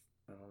of,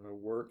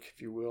 work,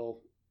 if you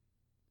will,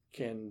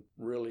 can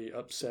really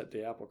upset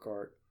the apple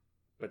cart,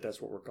 but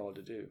that's what we're called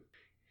to do.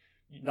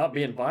 Not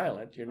being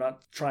violent, you're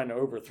not trying to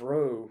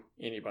overthrow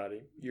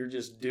anybody, you're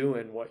just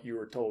doing what you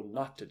were told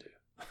not to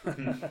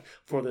do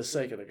for the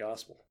sake of the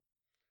gospel.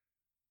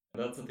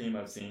 That's a theme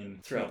I've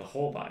seen throughout the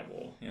whole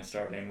Bible,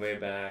 starting way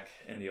back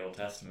in the Old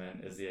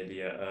Testament, is the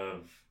idea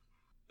of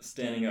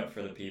standing up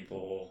for the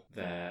people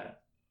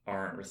that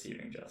aren't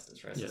receiving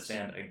justice, right? Yes. So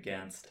stand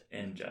against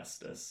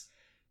injustice.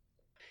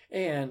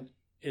 And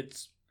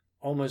it's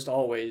almost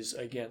always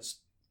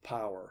against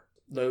power.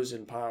 Those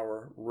in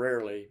power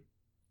rarely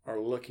are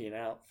looking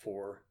out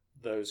for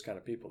those kind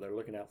of people. They're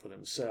looking out for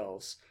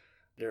themselves.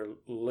 They're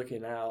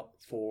looking out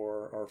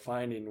for or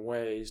finding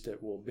ways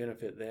that will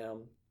benefit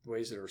them,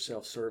 ways that are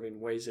self-serving,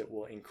 ways that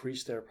will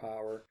increase their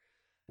power,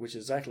 which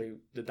is exactly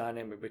the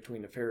dynamic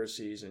between the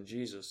Pharisees and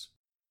Jesus.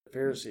 The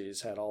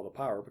Pharisees had all the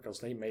power because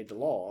they made the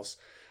laws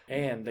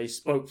and they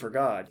spoke for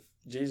God.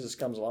 Jesus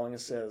comes along and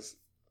says,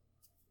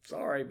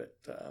 sorry, but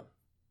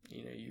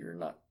you're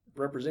not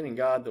representing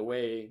God the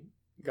way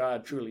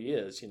God truly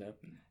is,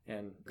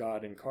 and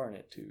God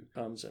incarnate who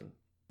comes and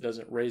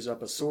doesn't raise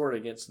up a sword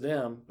against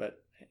them,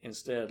 but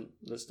instead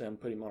lets them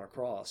put him on a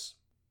cross,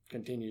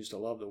 continues to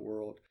love the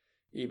world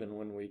even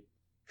when we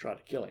try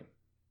to kill him.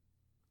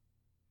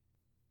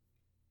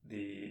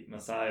 The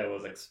Messiah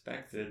was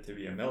expected to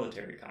be a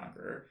military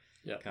conqueror,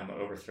 come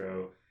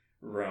overthrow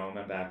Rome,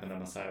 and back when the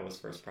Messiah was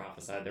first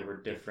prophesied, there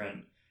were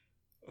different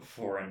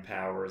foreign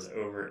powers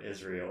over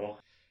Israel.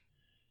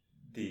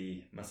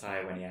 The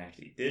Messiah, when he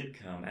actually did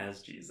come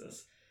as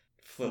Jesus,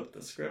 flipped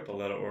the script a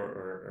little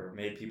or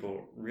made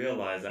people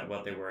realize that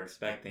what they were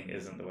expecting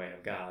isn't the way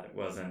of God. It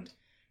wasn't,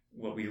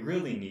 what we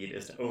really need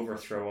is to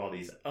overthrow all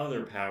these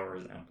other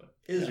powers and put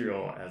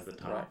Israel as the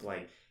top. Right.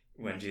 Like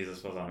when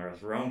Jesus was on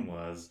earth, Rome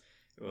was.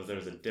 There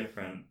was a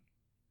different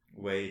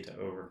way to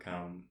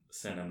overcome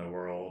sin in the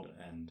world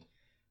and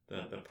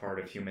the part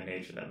of human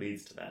nature that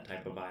leads to that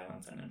type of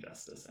violence and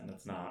injustice. And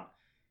it's not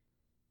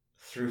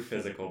through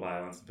physical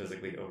violence and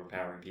physically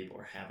overpowering people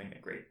or having a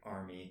great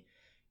army,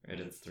 right?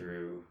 It's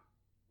through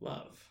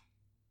love.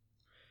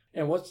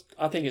 And what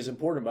I think is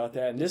important about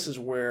that, and this is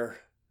where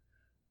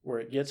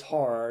it gets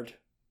hard,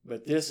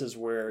 but this is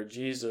where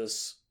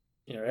Jesus,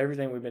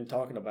 everything we've been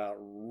talking about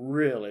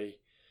really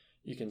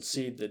you can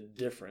see the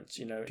difference.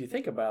 If you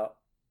think about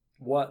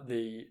what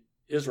the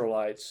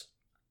Israelites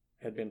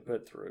had been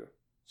put through,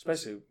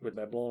 especially with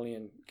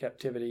Babylonian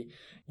captivity,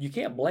 you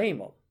can't blame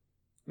them.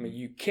 I mean,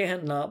 you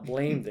cannot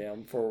blame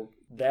them for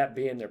that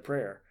being their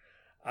prayer.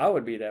 I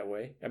would be that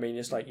way. I mean,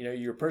 it's like,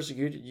 you're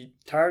persecuted. You're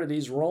tired of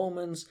these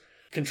Romans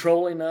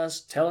controlling us,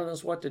 telling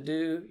us what to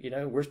do.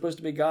 We're supposed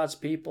to be God's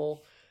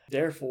people.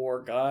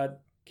 Therefore, God,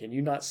 can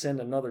you not send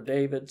another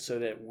David so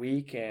that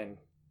we can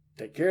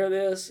take care of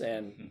this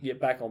and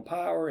get back on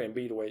power and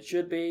be the way it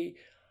should be?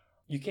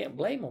 You can't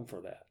blame them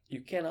for that.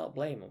 You cannot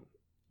blame them.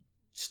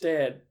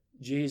 Instead,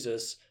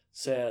 Jesus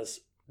says,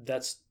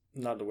 that's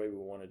not the way we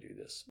want to do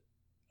this.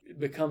 It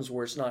becomes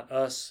where it's not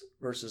us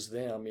versus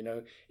them.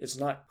 It's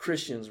not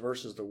Christians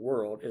versus the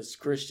world. It's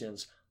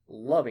Christians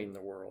loving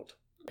the world.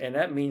 And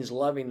that means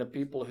loving the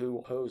people who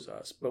oppose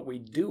us. But we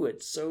do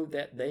it so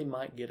that they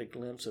might get a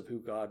glimpse of who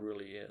God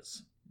really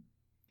is.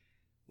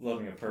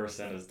 Loving a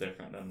person is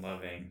different than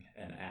loving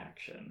an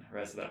action.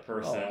 Right? So that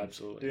person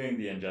doing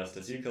the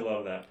injustice, you could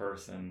love that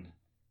person,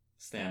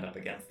 stand up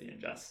against the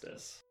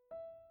injustice.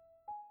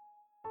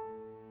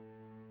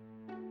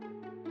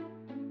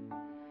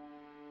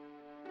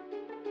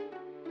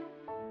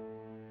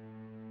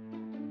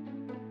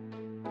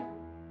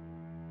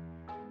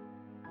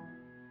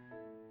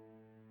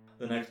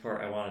 The next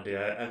part I want to do,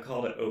 I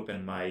called it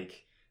open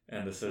mic,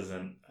 and this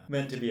isn't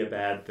meant to be a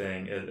bad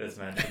thing. It's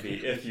meant to be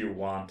if you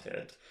want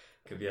it.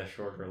 It could be as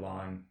short or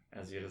long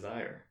as you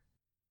desire.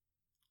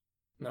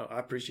 No, I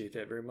appreciate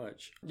that very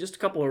much. Just a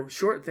couple of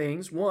short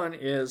things. One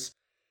is,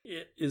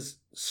 it is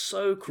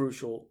so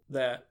crucial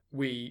that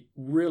we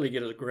really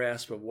get a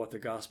grasp of what the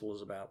gospel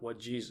is about, what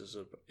Jesus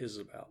is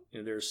about.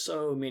 There's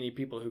so many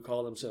people who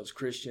call themselves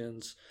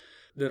Christians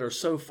that are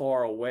so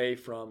far away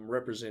from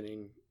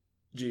representing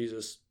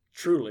Jesus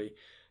truly.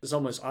 It's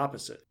almost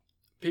opposite.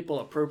 People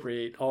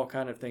appropriate all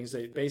kind of things.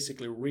 They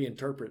basically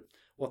reinterpret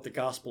what the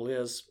gospel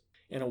is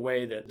in a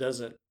way that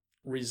doesn't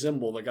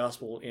resemble the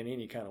gospel in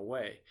any kind of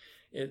way.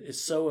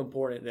 It's so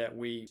important that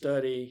we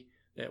study,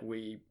 that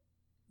we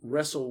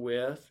wrestle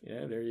with,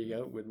 there you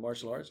go, with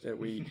martial arts, that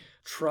we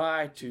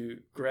try to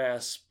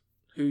grasp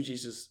who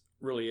Jesus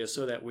really is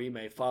so that we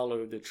may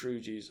follow the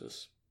true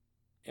Jesus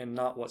and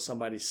not what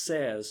somebody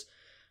says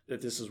that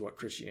this is what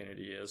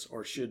Christianity is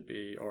or should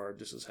be, or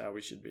this is how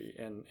we should be.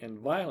 And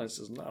violence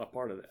is not a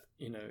part of that.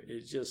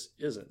 It just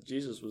isn't.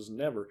 Jesus was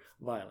never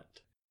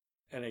violent.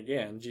 And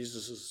again,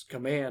 Jesus'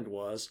 command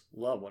was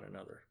love one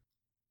another.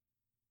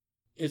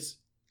 It's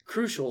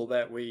crucial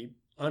that we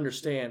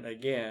understand,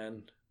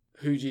 again,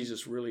 who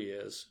Jesus really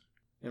is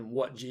and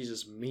what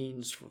Jesus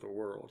means for the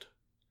world.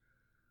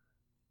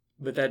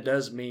 But that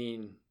does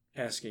mean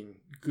asking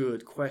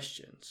good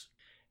questions.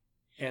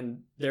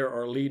 And there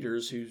are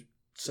leaders who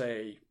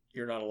say,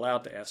 you're not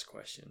allowed to ask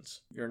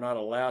questions. You're not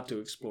allowed to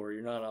explore.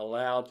 You're not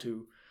allowed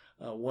to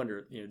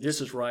wonder,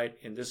 this is right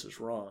and this is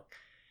wrong.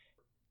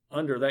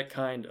 Under that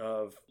kind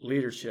of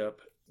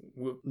leadership,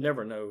 we'll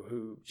never know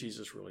who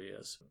Jesus really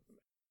is.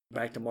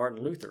 Back to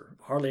Martin Luther.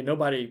 Hardly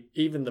nobody,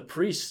 even the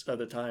priests of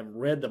the time,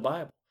 read the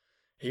Bible.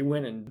 He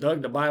went and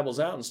dug the Bibles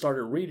out and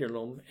started reading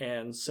them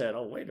and said,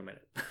 oh, wait a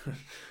minute.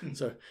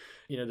 So,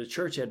 the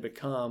church had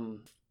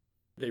become,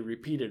 they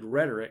repeated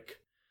rhetoric,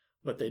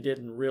 but they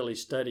didn't really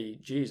study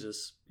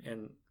Jesus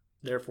and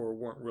therefore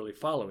weren't really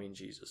following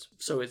Jesus.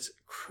 So it's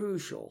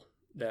crucial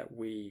that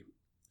we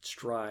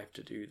strive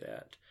to do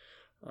that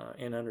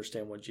and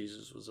understand what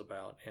Jesus was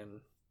about.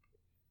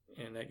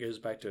 And that goes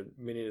back to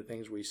many of the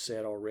things we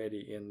said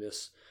already in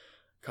this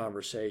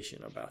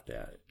conversation about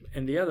that.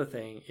 And the other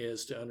thing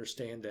is to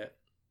understand that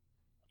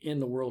in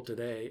the world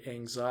today,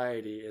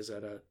 anxiety is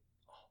at an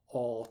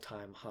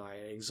all-time high.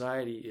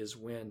 Anxiety is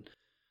when,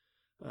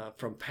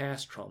 from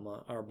past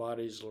trauma, our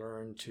bodies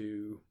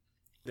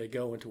they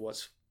go into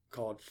what's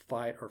called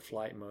fight or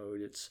flight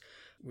mode.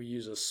 We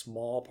use a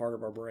small part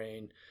of our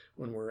brain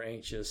when we're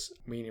anxious,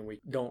 meaning we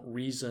don't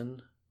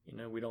reason,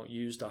 we don't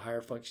use the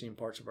higher functioning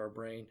parts of our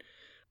brain.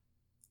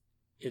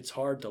 It's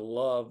hard to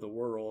love the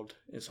world.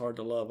 It's hard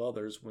to love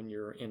others when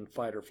you're in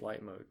fight or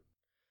flight mode.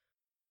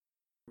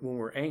 When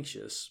we're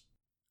anxious,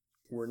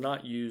 we're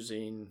not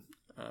using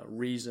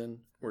reason.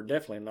 We're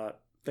definitely not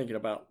thinking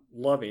about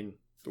loving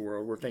the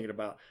world. We're thinking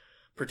about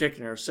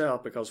protecting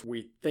ourselves because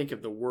we think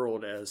of the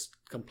world as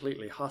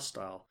completely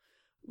hostile.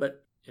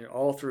 But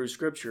all through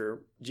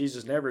Scripture,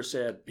 Jesus never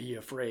said, be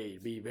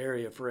afraid, be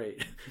very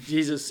afraid.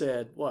 Jesus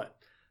said, what?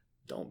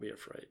 Don't be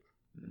afraid,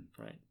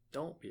 right?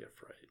 Don't be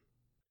afraid.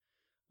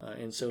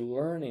 And so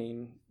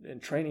learning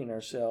and training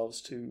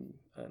ourselves to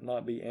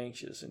not be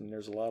anxious, and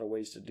there's a lot of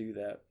ways to do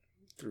that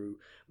through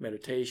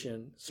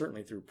meditation,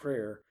 certainly through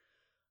prayer,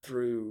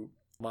 through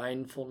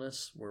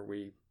mindfulness, where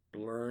we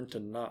learn to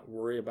not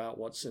worry about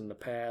what's in the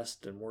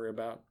past and worry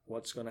about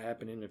what's going to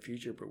happen in the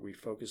future, but we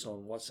focus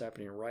on what's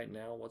happening right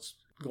now, what's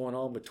going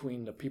on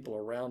between the people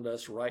around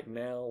us right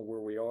now, where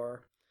we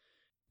are,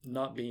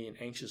 not being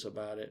anxious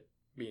about it,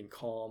 being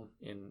calm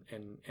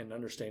and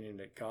understanding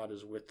that God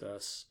is with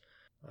us.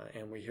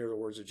 And we hear the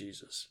words of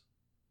Jesus.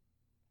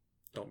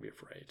 Don't be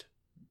afraid.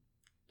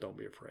 Don't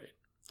be afraid.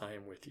 I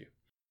am with you.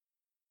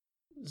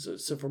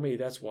 So for me,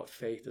 that's what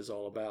faith is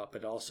all about,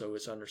 but also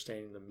it's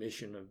understanding the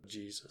mission of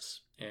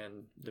Jesus.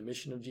 And the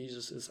mission of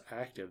Jesus is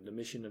active. The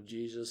mission of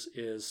Jesus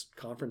is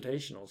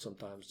confrontational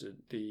sometimes.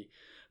 The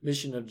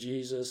mission of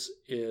Jesus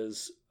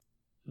is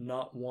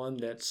not one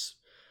that's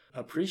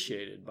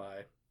appreciated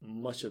by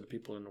much of the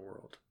people in the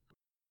world.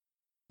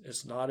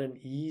 It's not an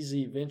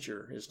easy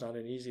venture. It's not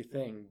an easy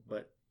thing,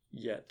 but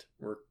yet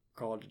we're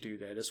called to do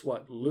that. It's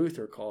what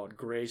Luther called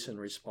grace and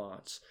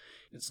response.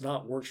 It's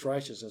not works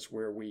righteousness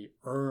where we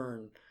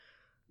earn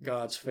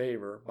God's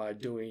favor by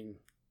doing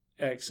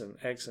X and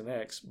X and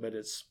X, but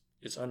it's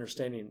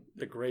understanding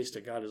the grace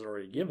that God has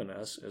already given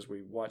us as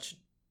we watch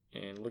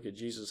and look at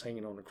Jesus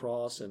hanging on the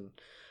cross, and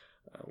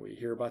we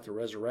hear about the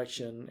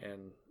resurrection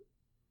and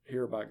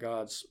hear about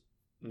God's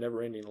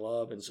never-ending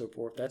love and so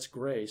forth. That's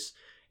grace.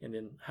 And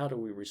then how do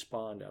we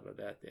respond out of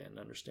that then?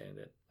 Understand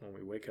that when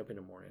we wake up in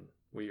the morning,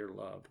 we are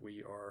loved,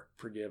 we are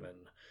forgiven,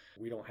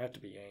 we don't have to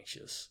be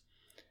anxious.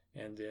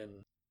 And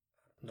then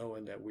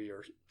knowing that we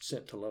are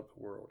sent to love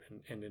the world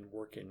and then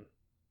working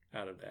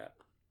out of that.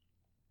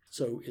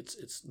 So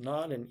it's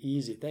not an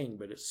easy thing,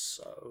 but it's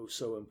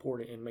so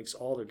important and makes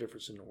all the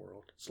difference in the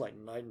world. It's like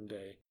night and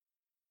day.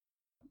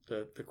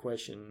 The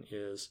question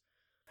is,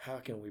 how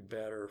can we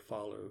better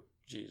follow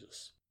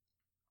Jesus?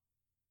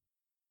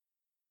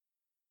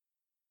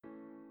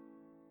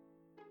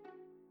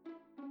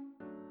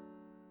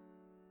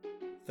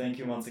 Thank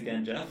you once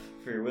again, Jeff,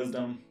 for your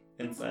wisdom,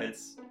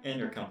 insights, and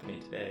your company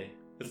today.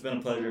 It's been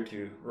a pleasure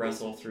to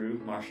wrestle through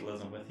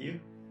martialism with you.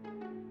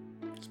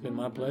 It's been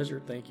my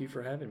pleasure. Thank you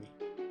for having me.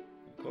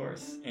 Of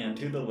course. And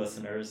to the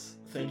listeners,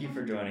 thank you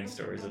for joining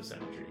Stories of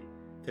Symmetry.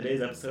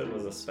 Today's episode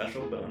was a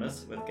special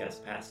bonus with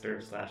guest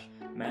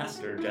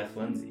pastor/master Jeff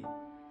Lindsay.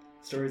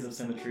 Stories of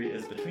Symmetry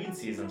is between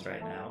seasons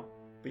right now,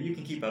 but you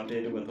can keep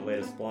updated with the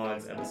latest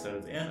blogs,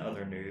 episodes, and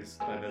other news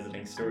by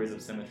visiting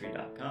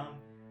storiesofsymmetry.com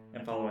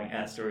and following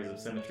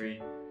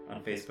 @StoriesOfSymmetry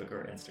on Facebook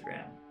or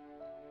Instagram.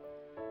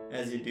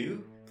 As you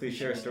do, please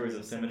share Stories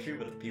of Symmetry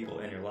with the people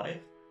in your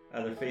life,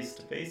 either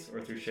face-to-face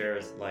or through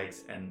shares,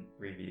 likes, and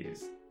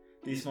reviews.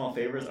 These small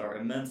favors are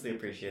immensely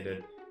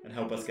appreciated and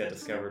help us get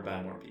discovered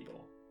by more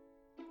people.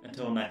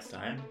 Until next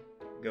time,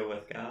 go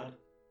with God,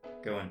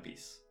 go in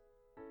peace.